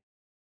sarcopenia.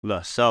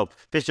 So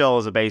fish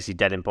oils are basically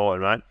dead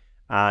important, right?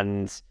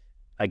 And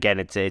again,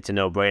 it's a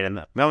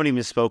no-brainer. We haven't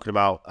even spoken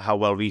about how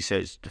well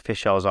researched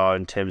fish oils are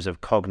in terms of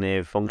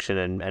cognitive function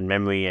and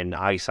memory and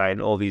eyesight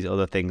and all these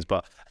other things.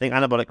 But I think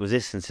anabolic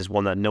resistance is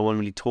one that no one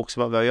really talks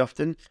about very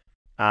often.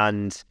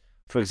 And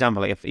for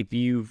example, like if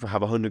you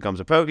have 100 grams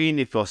of protein,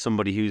 if you're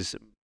somebody who's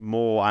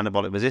more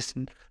anabolic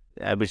resistant,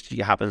 which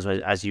happens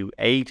as you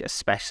age,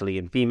 especially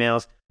in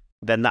females,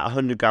 then that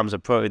 100 grams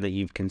of protein that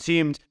you've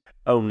consumed,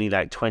 only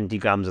like 20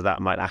 grams of that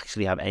might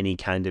actually have any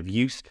kind of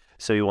use.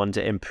 So we want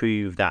to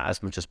improve that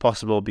as much as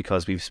possible,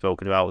 because we've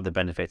spoken about the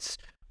benefits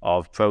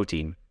of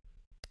protein.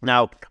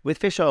 Now, with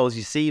fish oils,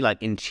 you see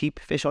like in cheap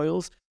fish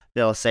oils,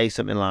 they'll say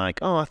something like,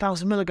 oh,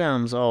 1,000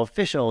 milligrams of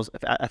fish oils,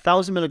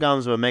 1,000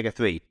 milligrams of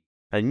omega-3.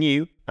 And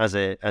you, as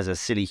a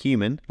silly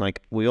human,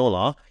 like we all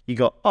are, you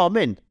go, oh,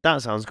 Min,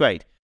 that sounds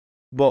great.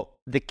 But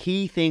the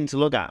key thing to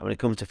look at when it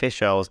comes to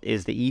fish oils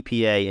is the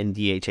EPA and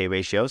DHA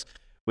ratios,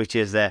 which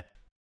is the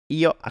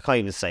I can't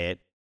even say it.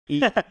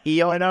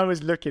 When I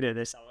was looking at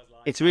this, I was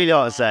like, it's really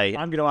hard to say.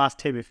 I'm going to ask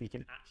Tim if he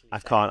can actually. I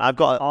can't.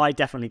 I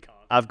definitely can't.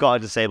 I've got a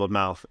disabled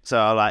mouth,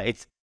 so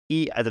it's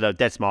I don't know,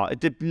 dead smart.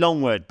 It's a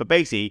long word, but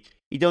basically,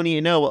 you don't need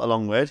to know what a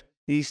long word.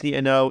 You just need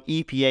to know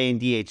EPA and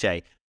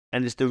DHA,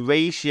 and it's the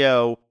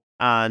ratio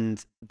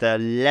and the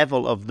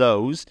level of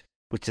those,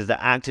 which is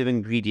the active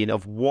ingredient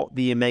of what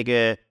the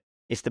omega.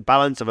 It's the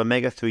balance of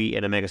omega-3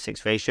 and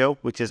omega-6 ratio,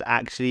 which is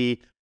actually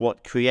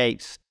what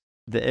creates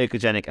the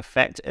ergogenic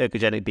effect,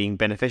 ergogenic being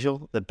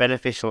beneficial, the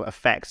beneficial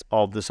effects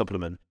of the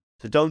supplement.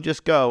 So don't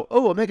just go,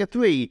 oh,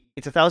 omega-3,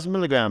 it's 1,000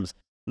 milligrams.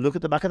 Look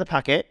at the back of the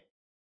packet,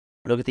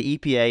 look at the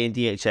EPA and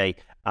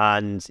DHA,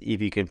 and if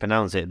you can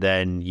pronounce it,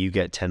 then you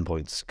get 10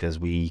 points, because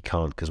we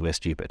can't, because we're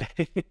stupid.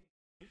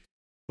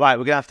 Right,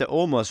 we're going to have to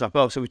almost wrap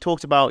up. So we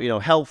talked about,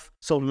 health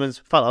supplements,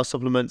 fat loss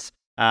supplements.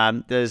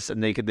 There is a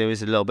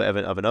little bit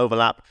of an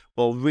overlap.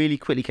 We'll really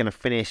quickly kind of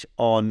finish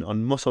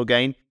on muscle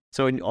gain.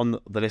 So on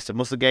the list of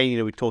muscle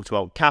gain, we talked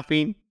about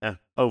caffeine,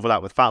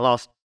 overlap with fat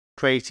loss,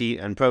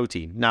 creatine, and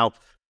protein. Now,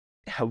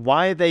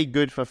 why are they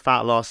good for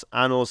fat loss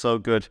and also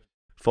good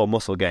for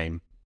muscle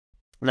gain?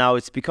 Now,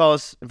 it's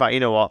because, in fact,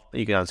 you know what?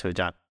 You can answer it,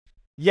 Jack.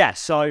 Yeah,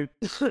 so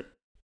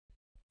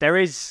there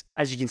is,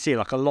 as you can see,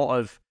 like a lot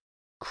of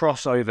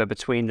crossover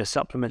between the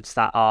supplements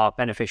that are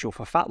beneficial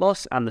for fat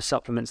loss and the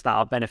supplements that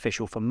are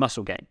beneficial for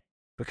muscle gain.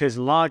 Because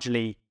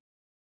largely,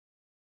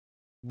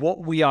 what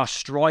we are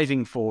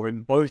striving for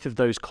in both of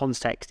those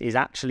contexts is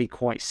actually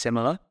quite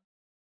similar.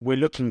 We're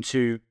looking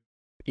to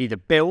either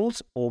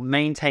build or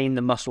maintain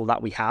the muscle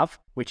that we have,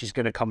 which is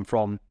going to come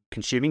from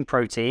consuming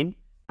protein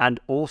and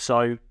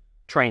also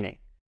training.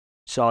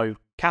 So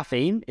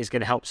caffeine is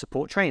going to help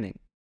support training.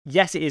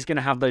 Yes, it is going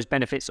to have those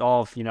benefits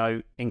of,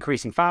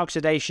 increasing fat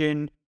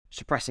oxidation,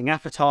 suppressing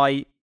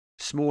appetite,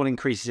 small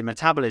increases in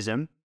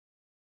metabolism.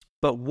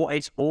 But what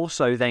it's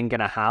also then going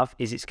to have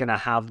is it's going to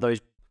have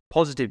those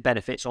positive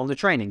benefits on the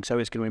training. So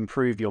it's going to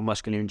improve your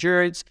muscular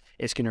endurance.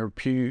 It's going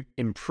to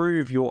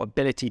improve your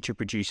ability to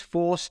produce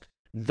force.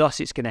 Thus,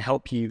 it's going to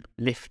help you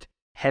lift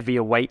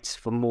heavier weights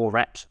for more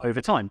reps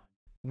over time,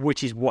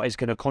 which is what is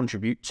going to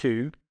contribute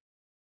to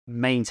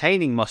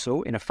maintaining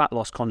muscle in a fat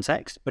loss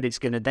context, but it's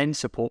going to then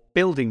support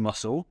building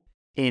muscle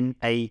in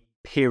a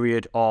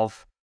period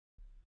of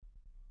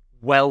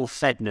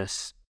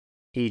well-fedness,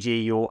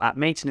 e.g. you're at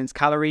maintenance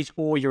calories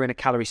or you're in a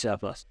calorie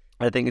surplus.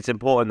 I think it's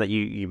important that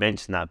you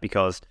mention that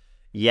because,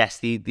 yes,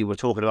 they were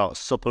talking about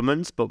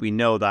supplements, but we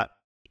know that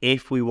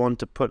if we want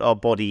to put our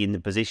body in the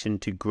position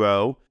to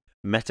grow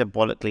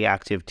metabolically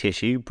active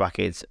tissue,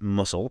 brackets,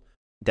 muscle,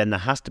 then there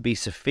has to be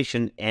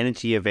sufficient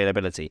energy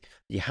availability.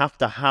 You have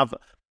to have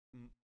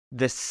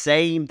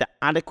an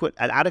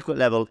adequate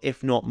level,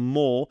 if not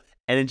more,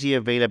 energy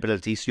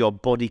availability so your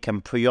body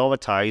can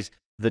prioritize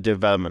the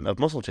development of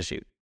muscle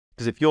tissue.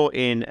 Because if you're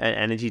in an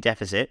energy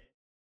deficit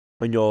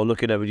and you're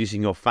looking at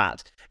reducing your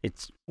fat,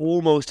 it's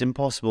almost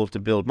impossible to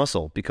build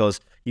muscle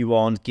because you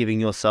aren't giving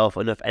yourself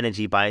enough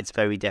energy by its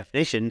very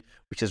definition,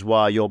 which is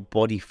why your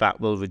body fat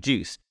will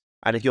reduce.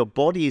 And if your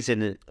body is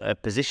in a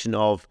position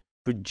of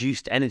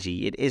reduced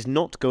energy, it is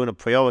not going to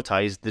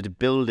prioritize the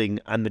building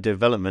and the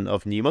development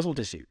of new muscle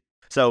tissue.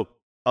 So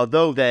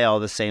although they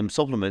are the same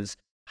supplements,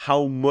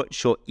 how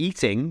much you're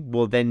eating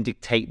will then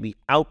dictate the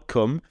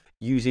outcome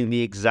using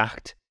the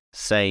exact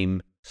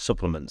same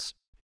supplements.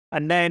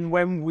 And then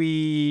when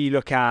we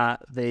look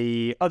at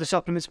the other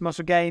supplements for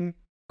muscle gain,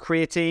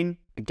 creatine,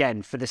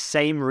 again, for the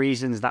same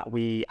reasons that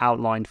we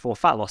outlined for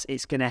fat loss,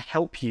 it's going to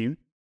help you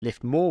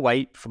lift more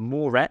weight for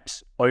more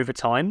reps over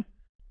time.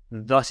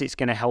 Thus, it's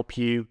going to help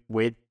you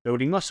with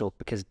building muscle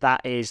because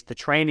the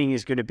training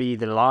is going to be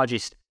the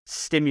largest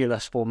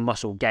stimulus for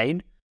muscle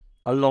gain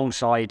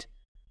alongside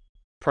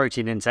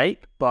protein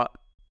intake, but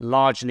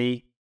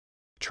largely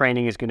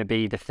training is going to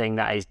be the thing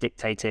that is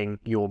dictating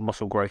your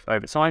muscle growth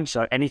over time.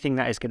 So anything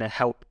that is going to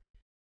help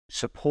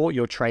support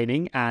your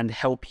training and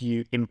help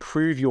you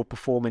improve your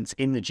performance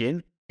in the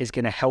gym is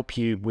going to help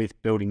you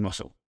with building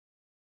muscle.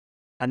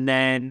 And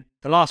then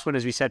the last one,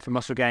 as we said, for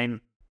muscle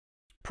gain,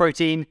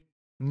 protein.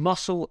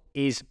 Muscle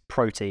is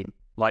protein.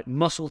 Like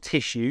muscle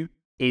tissue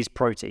is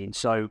protein.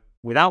 So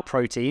without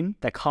protein,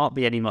 there can't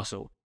be any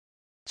muscle.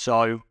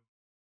 So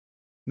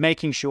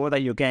making sure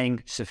that you're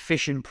getting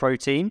sufficient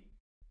protein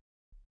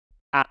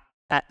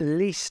at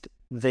least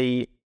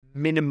the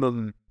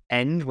minimum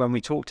end when we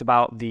talked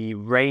about the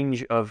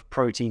range of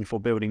protein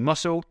for building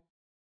muscle.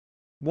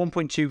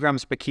 1.2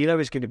 grams per kilo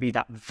is going to be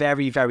that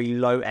very, very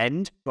low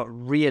end. But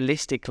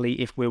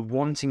realistically, if we're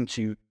wanting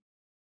to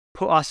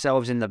put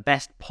ourselves in the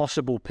best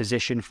possible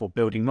position for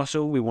building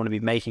muscle, we want to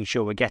be making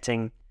sure we're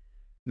getting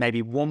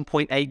maybe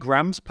 1.8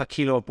 grams per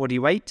kilo of body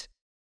weight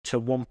to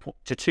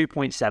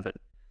 2.7.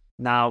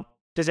 Now,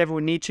 Does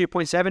everyone need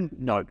 2.7?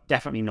 No,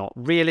 definitely not.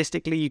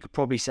 Realistically, you could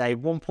probably say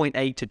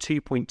 1.8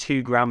 to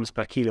 2.2 grams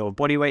per kilo of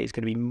body weight is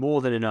going to be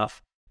more than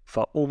enough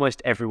for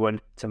almost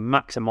everyone to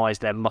maximize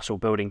their muscle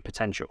building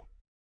potential.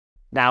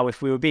 Now,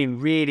 if we were being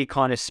really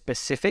kind of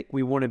specific,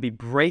 we want to be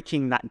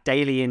breaking that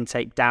daily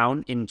intake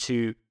down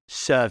into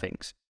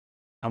servings.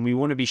 And we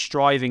want to be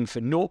striving for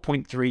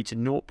 0.3 to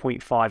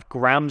 0.5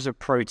 grams of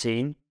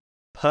protein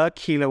per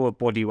kilo of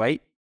body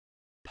weight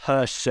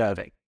per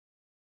serving.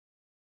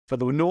 For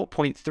the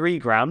 0.3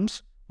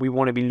 grams, we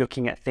want to be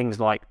looking at things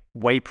like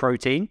whey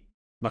protein,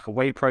 like a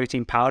whey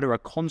protein powder, a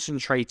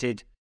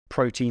concentrated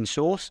protein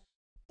source.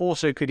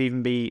 Also could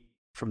even be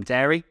from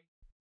dairy.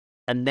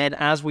 And then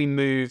as we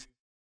move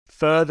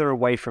further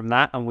away from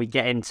that and we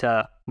get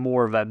into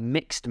more of a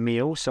mixed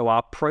meal, so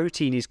our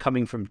protein is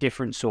coming from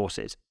different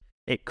sources.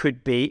 It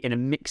could be in a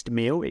mixed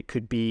meal, it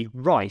could be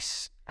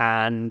rice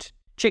and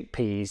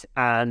chickpeas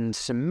and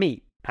some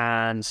meat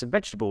and some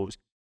vegetables.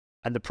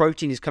 And the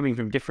protein is coming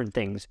from different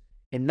things.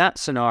 In that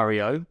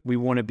scenario, we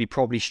want to be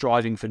probably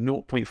striving for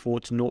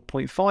 0.4 to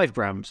 0.5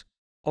 grams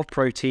of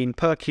protein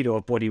per kilo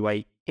of body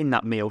weight in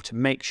that meal to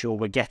make sure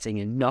we're getting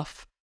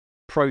enough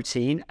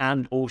protein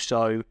and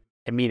also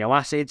amino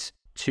acids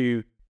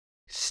to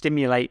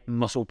stimulate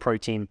muscle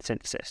protein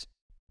synthesis.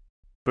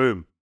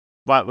 Boom.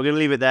 Right, we're going to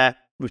leave it there.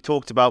 We've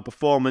talked about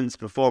performance.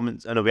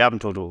 No, we haven't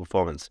talked about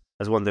performance.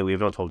 That's one thing we've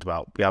not talked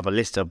about. We have a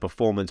list of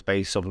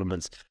performance-based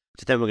supplements,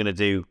 which then we're going to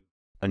do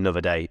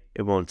another day.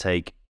 It won't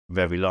take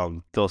very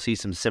long. You'll see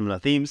some similar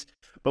themes.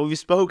 But we've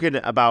spoken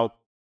about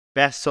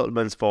best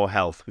supplements for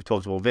health. We've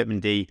talked about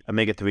vitamin D,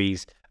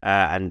 omega-3s,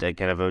 and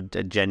kind of a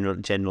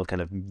general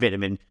kind of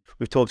vitamin.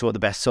 We've talked about the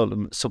best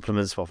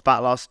supplements for fat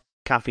loss,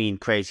 caffeine,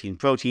 creatine,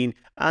 protein,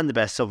 and the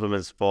best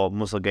supplements for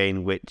muscle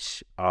gain,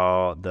 which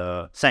are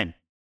the same.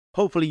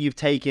 Hopefully you've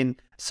taken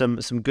some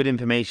good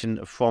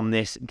information from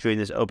this during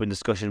this open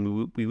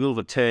discussion. We will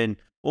return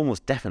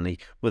almost definitely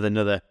with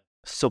another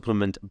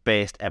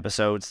supplement-based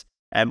episodes.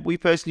 We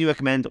personally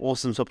recommend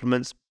awesome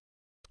supplements.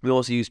 We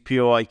also use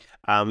Puroi,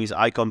 we use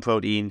Icon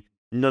Protein,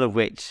 none of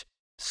which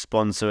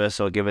sponsor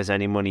us or give us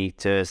any money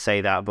to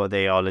say that, but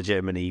they are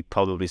legitimately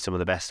probably some of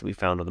the best we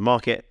found on the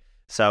market.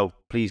 So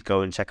please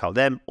go and check out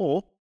them,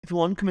 or if you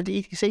want, come into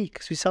ETC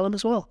because we sell them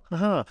as well.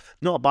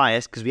 Not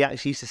biased because we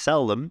actually used to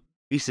sell them.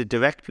 We used to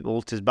direct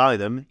people to buy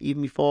them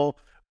even before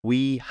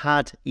we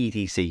had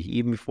ETC,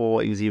 even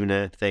before it was even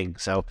a thing.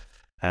 So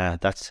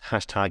that's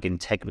hashtag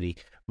integrity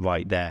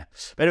right there.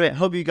 But anyway,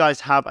 hope you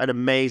guys have an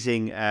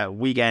amazing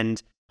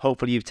weekend.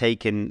 Hopefully you've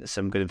taken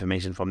some good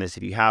information from this.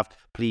 If you have,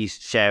 please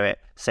share it,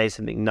 say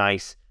something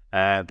nice,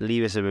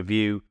 leave us a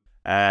review,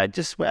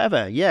 just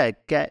whatever. Yeah,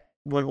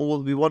 we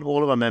want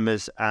all of our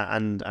members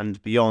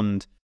and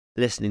beyond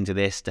listening to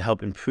this to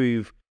help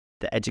improve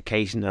the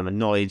education and the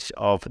knowledge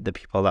of the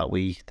people that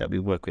we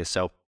work with.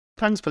 So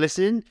thanks for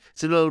listening.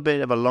 It's a little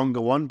bit of a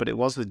longer one, but it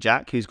was with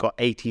Jack, who's got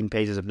 18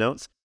 pages of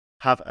notes.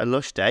 Have a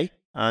lush day,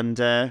 and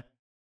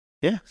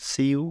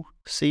see you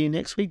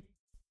next week.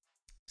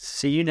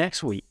 See you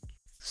next week.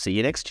 See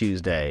you next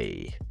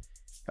Tuesday.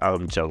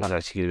 I'm joking. It's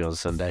actually going to be on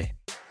Sunday.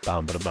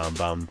 Bam, bam, bam,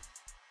 bam.